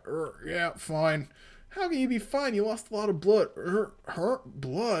 Yeah, fine. How can you be fine? You lost a lot of blood.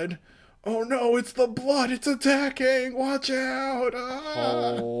 Blood? Oh no, it's the blood! It's attacking! Watch out!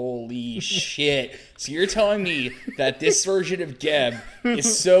 Ah. Holy shit. So you're telling me that this version of Geb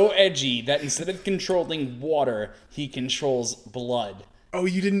is so edgy that instead of controlling water, he controls blood. Oh,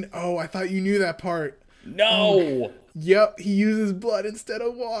 you didn't... Oh, I thought you knew that part. No! Yep, he uses blood instead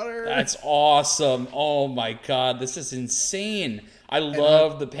of water. That's awesome. Oh my god, this is insane. I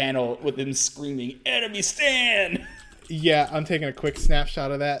love the panel with him screaming, "Enemy stand!" Yeah, I'm taking a quick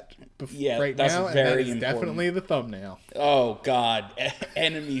snapshot of that right that's now, and very that is important. definitely the thumbnail. Oh god,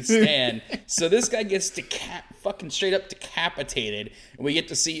 enemy stand. So this guy gets fucking straight up decapitated, and we get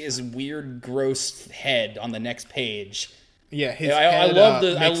to see his weird, gross head on the next page. Yeah, his I head love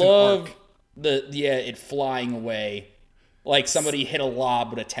it flying away like somebody hit a lob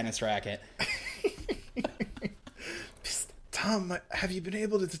with a tennis racket. Tom, have you been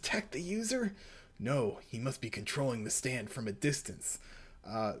able to detect the user? No, he must be controlling the stand from a distance.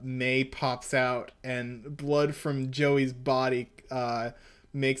 May pops out, and blood from Joey's body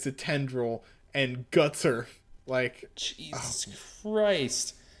makes a tendril and guts her. Like, Jesus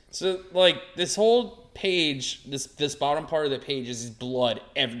Christ. So, like, this whole page, this bottom part of the page is blood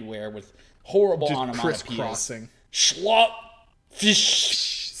everywhere with horrible just onomatopoeias. crisscrossing. Schlop,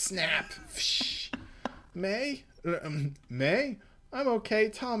 fish, snap. May? May? I'm okay,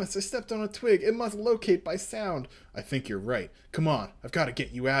 Thomas. I stepped on a twig. It must locate by sound. I think you're right. Come on, I've got to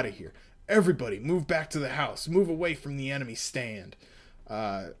get you out of here. Everybody, move back to the house. Move away from the enemy stand.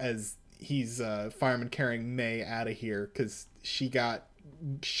 As he's fireman carrying May out of here because she got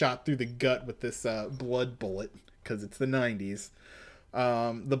shot through the gut with this blood bullet because it's the 90s.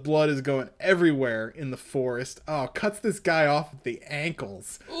 The blood is going everywhere in the forest. Oh, cuts this guy off at the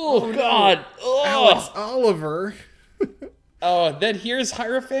ankles. Oh God. No. Alex Oliver. Oh, then here's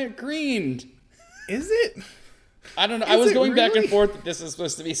Hierophant Green. Is it? I don't know. Is I was it going back really? and forth if this is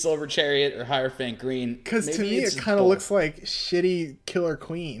supposed to be Silver Chariot or Hierophant Green. Because to me it kind of looks like shitty Killer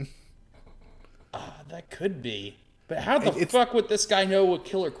Queen. That could be. But how the fuck would this guy know what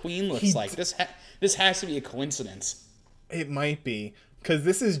Killer Queen looks like? This has to be a coincidence. It might be. Because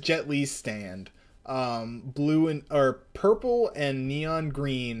this is Jet Li's stand. Purple and neon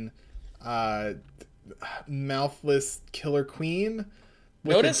green mouthless Killer Queen.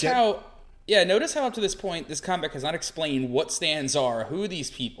 Notice how up to this point this comic has not explained what stands are, who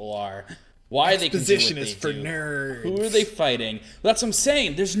these people are, why they can do what Exposition they is for do. nerds. Who are they fighting? That's what I'm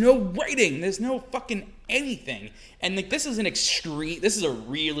saying. There's no writing. There's no fucking anything. And like this is a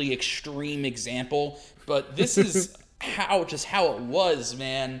really extreme example, but this is how it was,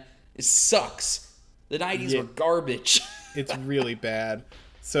 man. It sucks. The 90s were garbage. It's really bad.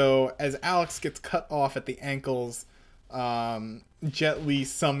 So as Alex gets cut off at the ankles, Jet Li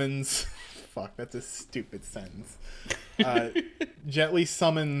summons... Fuck, that's a stupid sentence. Jet Li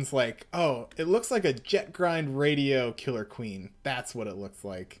summons, like, oh, it looks like a jet grind radio Killer Queen. That's what it looks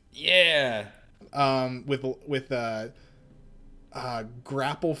like. Yeah. With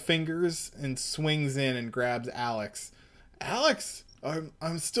grapple fingers and swings in and grabs Alex. Alex,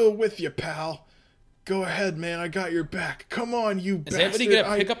 I'm still with you, pal. Go ahead, man. I got your back. Come on, you bastard. Is anybody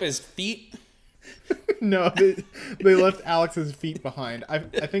gonna pick up his feet? No, they left Alex's feet behind. I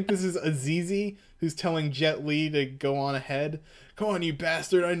think this is Azizi who's telling Jet Li to go on ahead. Come on, you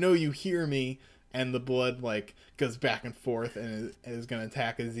bastard. I know you hear me. And the blood, like, goes back and forth and is going to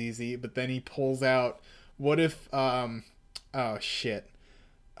attack Azizi. But then he pulls out, what if, oh, shit.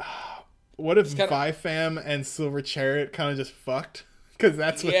 What if Bifam and Silver Chariot kind of just fucked? Because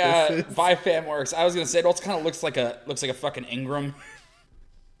that's what this is. Yeah, Bifam works. I was going to say, it also kind of looks like a fucking Ingram.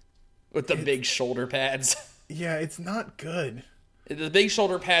 With the big shoulder pads. Yeah, it's not good. The big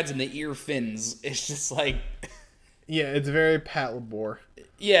shoulder pads and the ear fins. It's just like... Yeah, it's very Pat Labor.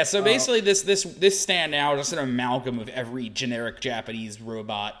 Yeah, so basically this stand now is just an amalgam of every generic Japanese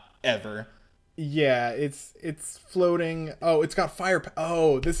robot ever. Yeah, it's floating. Oh, it's got fire.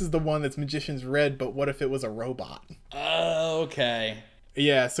 Oh, this is the one that's Magician's Red, but what if it was a robot? Oh, okay.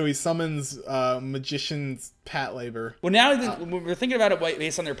 Yeah, so he summons Magician's Patlabor. Well, now when we're thinking about it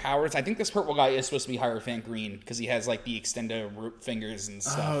based on their powers, I think this purple guy is supposed to be Hierophant Green because he has like the extendo rope fingers and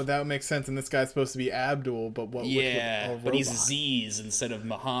stuff. Oh, that makes sense. And this guy's supposed to be Abdul, but what? Yeah, with a but he's robot? Aziz instead of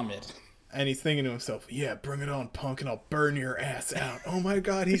Muhammad. And he's thinking to himself, "Yeah, bring it on, punk, and I'll burn your ass out." Oh my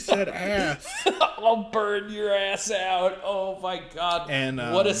God, he said ass. I'll burn your ass out. Oh my God, and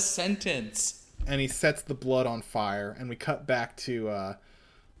what a sentence. And he sets the blood on fire, and we cut back to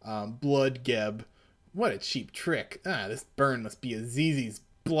Blood Geb. What a cheap trick. This burn must be Azizi's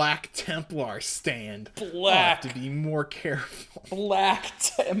Black Templar stand. I'll have to be more careful. Black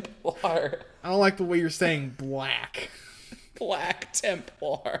Templar. I don't like the way you're saying black. Black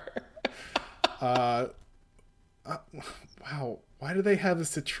Templar. Wow. Why do they have a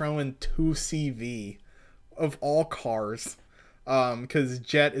Citroen 2CV of all cars? Because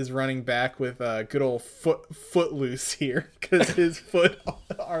Jet is running back with good old Footloose here because his foot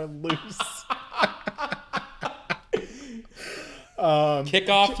are loose. Kick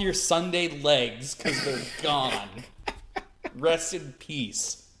off your Sunday legs because they're gone. Rest in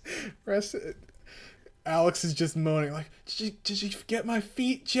peace. Alex is just moaning like, "Did you forget my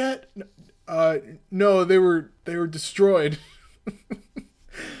feet, Jet?" No, they were destroyed.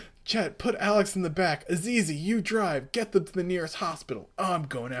 Jet, put Alex in the back. Azizi, you drive. Get them to the nearest hospital. I'm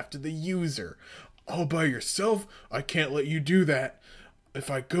going after the user. All by yourself? I can't let you do that. If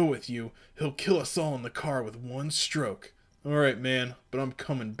I go with you, he'll kill us all in the car with one stroke. All right, man, but I'm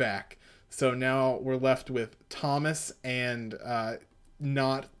coming back. So now we're left with Thomas and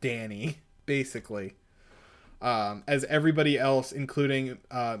not Danny, basically. As everybody else, including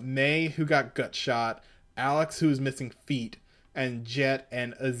May, who got gut shot, Alex, who's missing feet, and Jet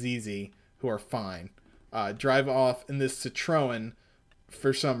and Azizi, who are fine, drive off in this Citroen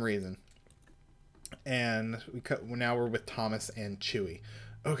for some reason. And now we're with Thomas and Chewie.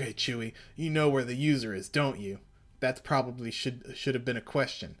 Okay, Chewie, you know where the user is, don't you? That probably should have been a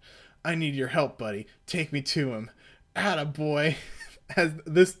question. I need your help, buddy. Take me to him. Attaboy. As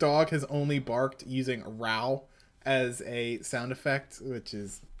this dog has only barked using "row" as a sound effect, which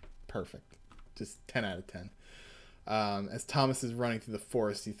is perfect. Just 10 out of 10. As Thomas is running through the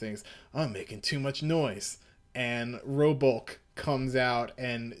forest, he thinks, "I'm making too much noise." And Robulk comes out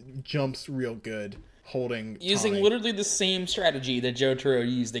and jumps real good, using Tommy. Literally the same strategy that Jotaro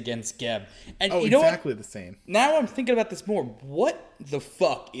used against Geb. And Oh, you know exactly what? the same. Now I'm thinking about this more. What the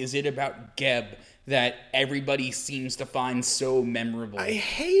fuck is it about Geb that everybody seems to find so memorable? I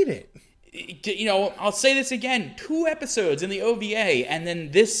hate it. You know, I'll say this again. 2 episodes in the OVA, and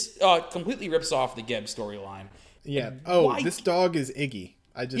then this completely rips off the Geb storyline. Yeah. Oh, this dog is Iggy.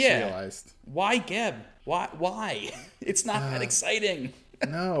 I just realized. Why Geb? Why? It's not that exciting.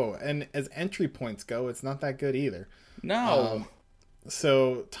 No, and as entry points go, it's not that good either. No.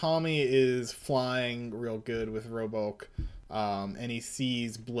 So Tommy is flying real good with Robulk, and he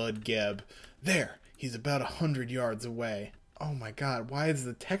sees Blood Geb. There, he's about 100 yards away. Oh my God, why is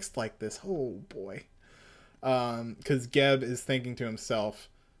the text like this? Oh boy. Because Geb is thinking to himself,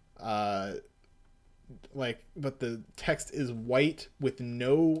 but the text is white with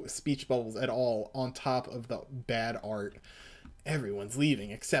no speech bubbles at all on top of the bad art. Everyone's leaving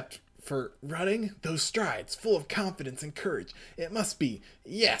except for running those strides, full of confidence and courage. It must be,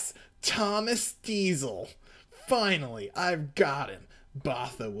 yes, Thomas Diesel. Finally, I've got him.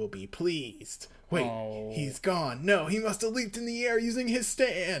 Botha will be pleased. Wait, he's gone. No, he must have leaped in the air using his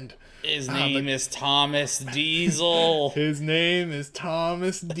stand. His name is Thomas Diesel. His name is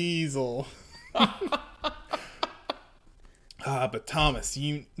Thomas Diesel. But Thomas,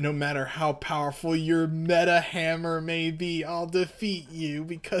 no matter how powerful your meta hammer may be, I'll defeat you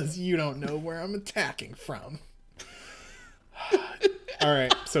because you don't know where I'm attacking from.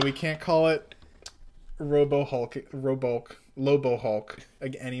 Alright, so we can't call it Lobo Hulk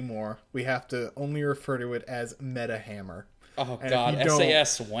anymore. We have to only refer to it as Meta Hammer. Oh God,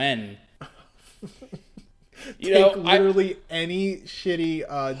 SAS when? Literally any shitty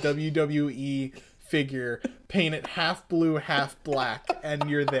WWE figure, paint it half blue, half black, and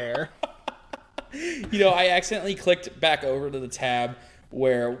you're there. I accidentally clicked back over to the tab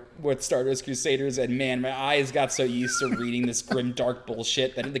with Stardust Crusaders, and man, my eyes got so used to reading this grim dark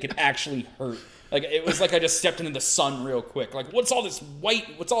bullshit that it could actually hurt. Like, it was like I just stepped into the sun real quick. Like, what's all this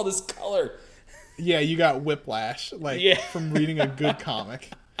white? What's all this color? Yeah, you got whiplash, like, Yeah. from reading a good comic.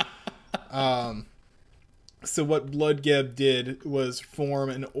 So what Blood Geb did was form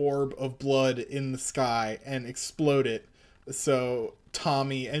an orb of blood in the sky and explode it. So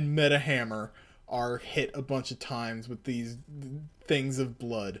Tommy and Meta Hammer are hit a bunch of times with these things of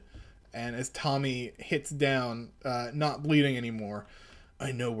blood. And as Tommy hits down, not bleeding anymore,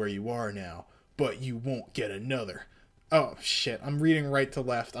 I know where you are now, but you won't get another. Oh, shit. I'm reading right to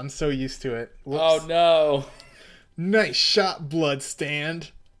left. I'm so used to it. Whoops. Oh, no. Nice shot,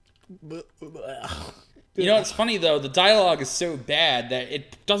 Bloodstand. You know, it's funny, though. The dialogue is so bad that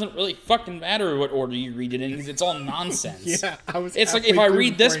it doesn't really fucking matter what order you read it in, because it's all nonsense. Yeah, I was. It's like, if I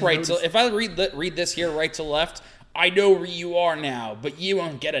read this right to... If I read this here right to left, I know where you are now, but you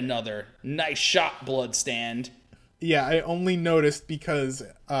won't get another. Nice shot, Bloodstand. Yeah, I only noticed because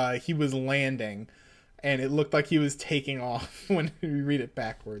he was landing, and it looked like he was taking off when we read it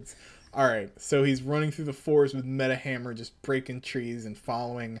backwards. Alright, so he's running through the forest with Meta Hammer, just breaking trees and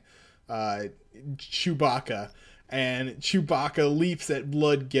following Chewbacca. And Chewbacca leaps at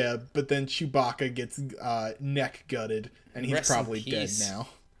Blood Geb, but then Chewbacca gets neck gutted, and he's Rest in probably dead peace. now.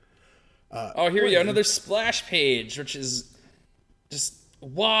 Here we go, another splash page, which is just...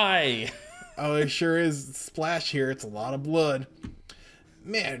 Why? Oh, it sure is splash here. It's a lot of blood.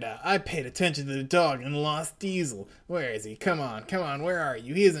 Merda, I paid attention to the dog and lost Diesel. Where is he? Come on, where are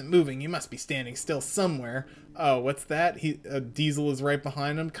you? He isn't moving. You must be standing still somewhere. Oh, what's that? Diesel is right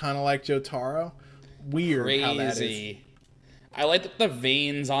behind him, kind of like Jotaro. Weird how that is. Crazy. I like that the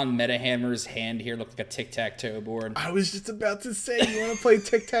veins on Meta Hammer's hand here look like a tic-tac-toe board. I was just about to say, you want to play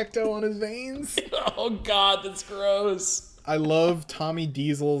tic-tac-toe on his veins? Oh god, that's gross. I love Tommy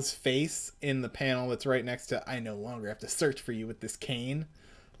Diesel's face in the panel that's right next to, I no longer have to search for you with this cane.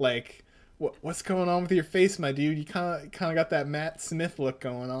 Like, what's going on with your face, my dude? You kind of got that Matt Smith look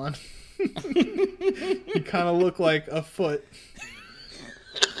going on. You kind of look like a foot.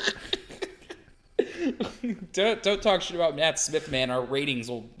 Don't talk shit about Matt Smith, man. Our ratings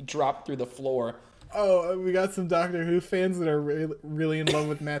will drop through the floor. Oh, we got some Doctor Who fans that are really in love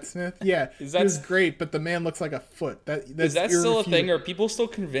with Matt Smith. Yeah, Is he was great, but the man looks like a foot. That's Is that still a thing? irrefutable. Are people still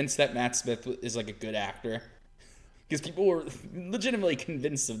convinced that Matt Smith is like a good actor? Because people were legitimately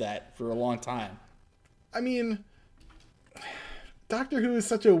convinced of that for a long time. I mean, Doctor Who is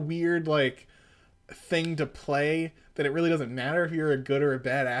such a weird, like, thing to play that it really doesn't matter if you're a good or a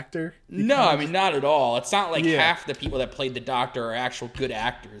bad actor. No, I mean, not at all. It's not like Yeah. half the people that played the Doctor are actual good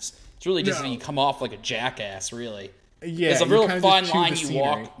actors. It's really just No. that you come off like a jackass, really. Yeah, There's a you real kinda fine just chew line the you scenery.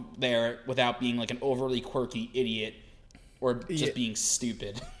 walk there without being like an overly quirky idiot or just Yeah. being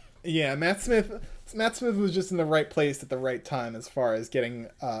stupid. Yeah, Matt Smith was just in the right place at the right time as far as getting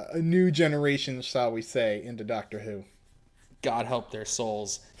a new generation, shall we say, into Doctor Who. God help their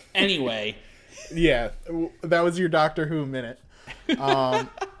souls. Anyway, Yeah, that was your Doctor Who minute.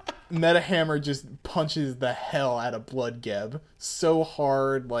 Meta Hammer just punches the hell out of Blood Geb so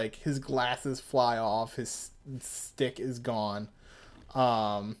hard, like his glasses fly off, his stick is gone.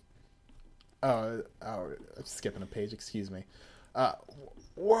 I'm skipping a page. Excuse me.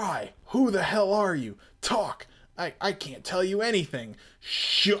 Why? Who the hell are you? Talk. I can't tell you anything.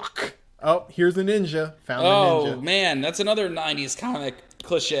 Shook. Oh, here's a ninja. Found a ninja. oh man, that's another 90s comic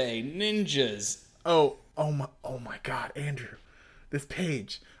cliche. Ninjas. Oh my God, Andrew, this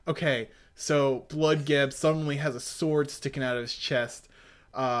page. Okay, so Blood Geb suddenly has a sword sticking out of his chest.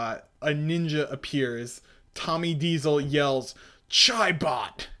 A ninja appears. Tommy Diesel yells,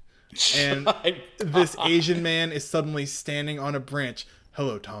 "Chai-bot!" And this Asian man is suddenly standing on a branch.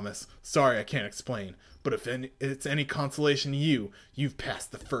 Hello, Thomas. Sorry, I can't explain. But if it's any consolation to you, you've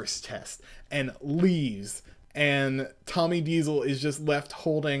passed the first test. And leaves. And Tommy Diesel is just left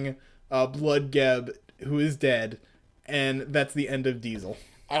holding Blood Geb, who is dead. And that's the end of Diesel.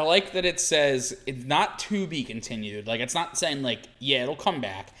 I like that it says it's not to be continued. Like, it's not saying, like, yeah, it'll come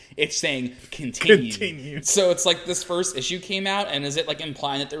back. It's saying continued. Continued. So it's like this first issue came out, and is it, like,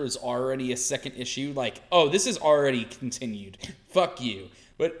 implying that there was already a second issue? Like, oh, this is already continued. Fuck you.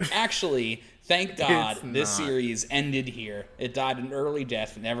 But actually, thank God It's this not. series ended here. It died an early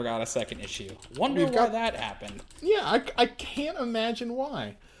death and never got a second issue. Wonder why that happened. Yeah, I can't imagine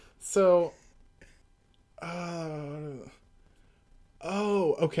why. So,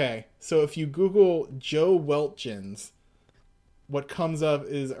 okay. So if you Google Joe Welchins, what comes up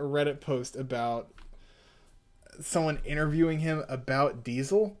is a Reddit post about someone interviewing him about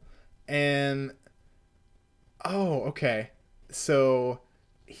Diesel. And, okay. So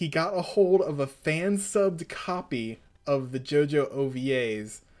he got a hold of a fan-subbed copy of the JoJo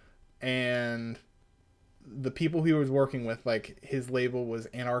OVAs, and the people he was working with, like his label was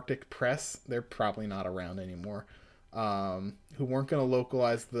Antarctic Press. They're probably not around anymore. Who weren't going to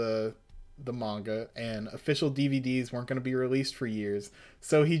localize the manga, and official DVDs weren't going to be released for years.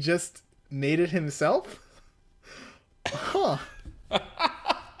 So he just made it himself? Huh.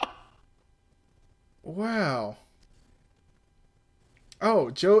 Wow.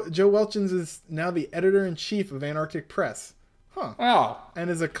 Oh, Joe Welchins is now the editor-in-chief of Antarctic Press. Huh. Wow. And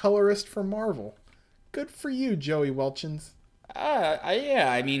is a colorist for Marvel. Good for you, Joey Welchins. Yeah,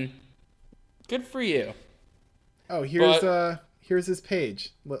 I mean, good for you. Oh, here's his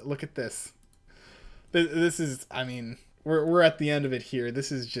page. Look at this. This is, I mean, we're at the end of it here.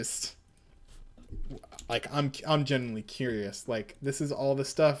 This is just like I'm genuinely curious. Like, this is all the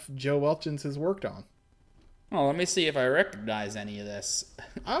stuff Joe Welchins has worked on. Well, let me see if I recognize any of this.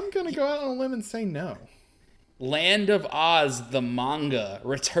 I'm gonna go out on a limb and say no. Land of Oz, the manga.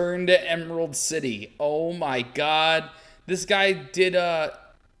 Return to Emerald City. Oh my god. This guy did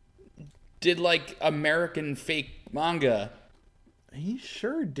like American fake manga. He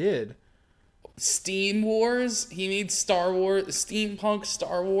sure did. Steam Wars. He made Star Wars, steampunk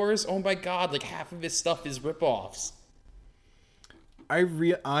Star Wars. Oh my god, like half of his stuff is ripoffs.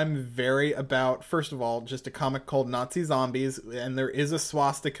 I'm very about, first of all, just a comic called Nazi Zombies, and there is a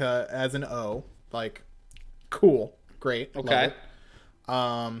swastika as an O. Like, cool. Great. Okay.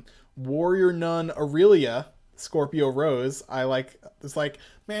 Love it. Warrior Nun Aurelia, Scorpio Rose. I like, it's like,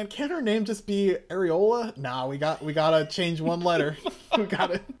 man, can't her name just be Areola? Nah, we gotta change one letter.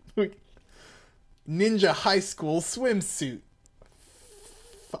 Ninja High School Swimsuit.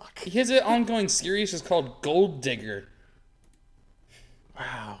 Fuck. His ongoing series is called Gold Digger.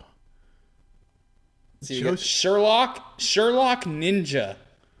 Wow. So you got Sherlock Ninja.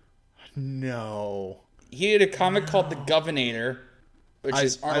 No. He had a comic called The Governator, which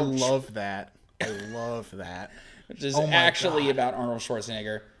is I love that. I love that. Which is actually about Arnold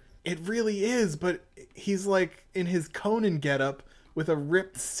Schwarzenegger. It really is, but he's like in his Conan getup with a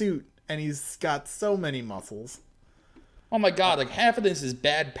ripped suit, and he's got so many muscles. Oh my god, like half of this is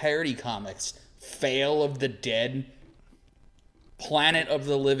bad parody comics. Fail of the Dead, Planet of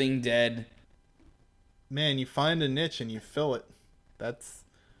the Living Dead. Man, you find a niche and you fill it. That's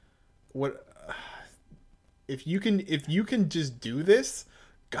what if you can just do this,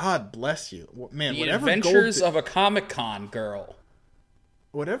 God bless you. Man, The Adventures of a Comic-Con Girl.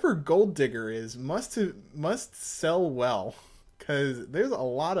 Whatever Gold Digger is must sell well, cuz there's a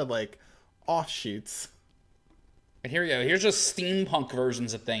lot of like offshoots. And here we go. Here's just steampunk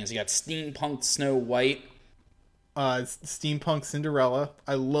versions of things. You got steampunk Snow White. Steampunk Cinderella.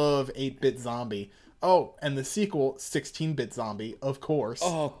 I love 8-Bit Zombie. Oh, and the sequel, 16-Bit Zombie, of course.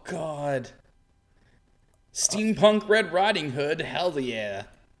 Oh, God. Steampunk Red Riding Hood. Hell yeah.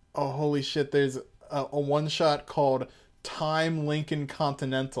 Oh, holy shit. There's a one-shot called Time Lincoln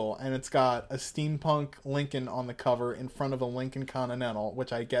Continental, and it's got a steampunk Lincoln on the cover in front of a Lincoln Continental,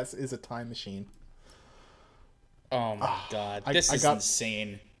 which I guess is a time machine. Oh, my God. This is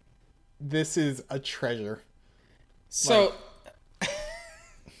insane. This is a treasure. So,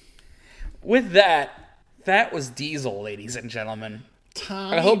 with that was Diesel, ladies and gentlemen.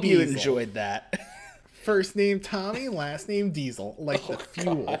 Tommy I hope Diesel. you enjoyed that. First name Tommy, last name Diesel, like the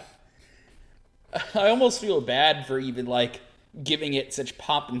fuel. God. I almost feel bad for even, like, giving it such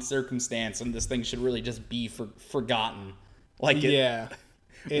pomp and circumstance, and this thing should really just be forgotten. Like it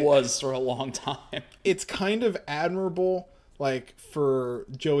was for a long time. It's kind of admirable, like, for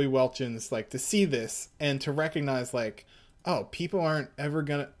Joey Welchins, like, to see this and to recognize, like, oh, people aren't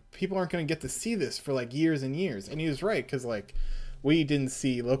gonna get to see this for, like, years and years. And he was right, because, like, we didn't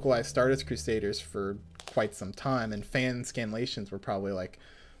see localized Stardust Crusaders for quite some time, and fan scanlations were probably, like,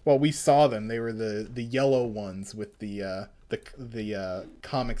 well, we saw them. They were the yellow ones with the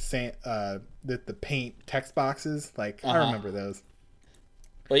comic the paint text boxes. Like, I remember those.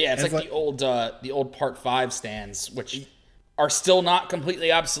 Well, yeah, it's like the old Part 5 stands, which are still not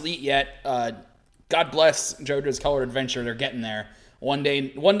completely obsolete yet. God bless JoJo's Colored Adventure. They're getting there. One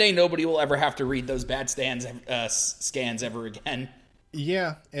day, nobody will ever have to read those bad scans ever again.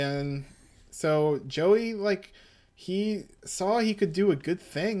 Yeah, and so Joey, like, he saw he could do a good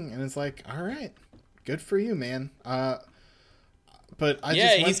thing, and it's like, all right, good for you, man. But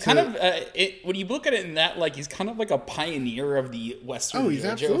he's kind of when you look at it in that, like, he's kind of like a pioneer of the Western. Oh, he's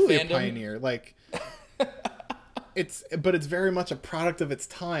absolutely a pioneer. Like, it's very much a product of its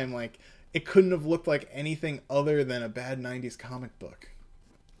time. Like, it couldn't have looked like anything other than a bad '90s comic book.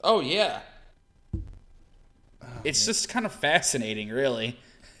 Oh yeah, it's just kind of fascinating, really.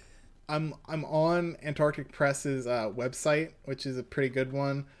 I'm on Antarctic Press's website, which is a pretty good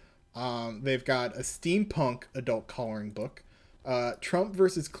one. They've got a steampunk adult coloring book, Trump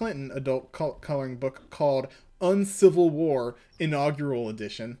versus Clinton adult coloring book called Uncivil War Inaugural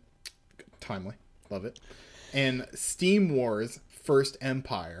Edition. Timely. Love it. And Steam Wars First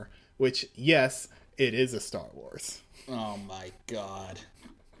Empire, which, yes, it is a Star Wars. Oh my god.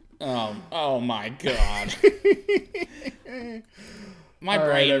 Oh my god. My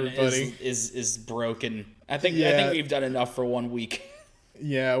brain is broken. I think we've done enough for 1 week.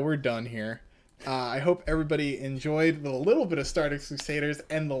 Yeah, we're done here. I hope everybody enjoyed the little bit of Stardust Crusaders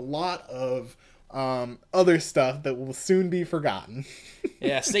and the lot of other stuff that will soon be forgotten.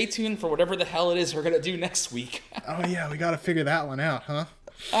 Yeah, stay tuned for whatever the hell it is we're gonna do next week. Oh yeah, we gotta figure that one out, huh?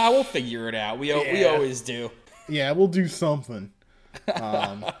 We'll figure it out. We always do. Yeah, we'll do something.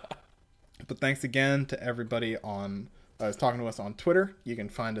 But thanks again to everybody who's talking to us on Twitter. You can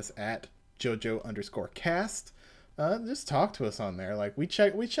find us at JoJo_cast. Just talk to us on there. Like we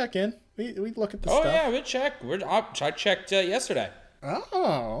check in. We look at the stuff. Oh yeah, we check. I checked yesterday.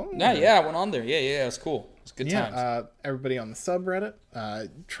 Oh. Yeah, I went on there. Yeah, it was cool. It was good times. Everybody on the subreddit,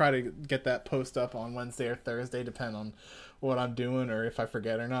 try to get that post up on Wednesday or Thursday, depending on what I'm doing or if I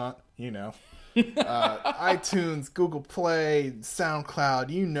forget or not. You know. iTunes, Google Play,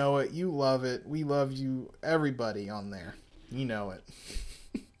 SoundCloud, you know it. You love it. We love you. Everybody on there. You know it.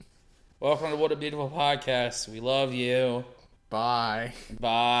 Welcome to What a Beautiful Podcast. We love you. Bye.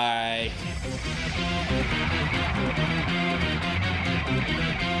 Bye.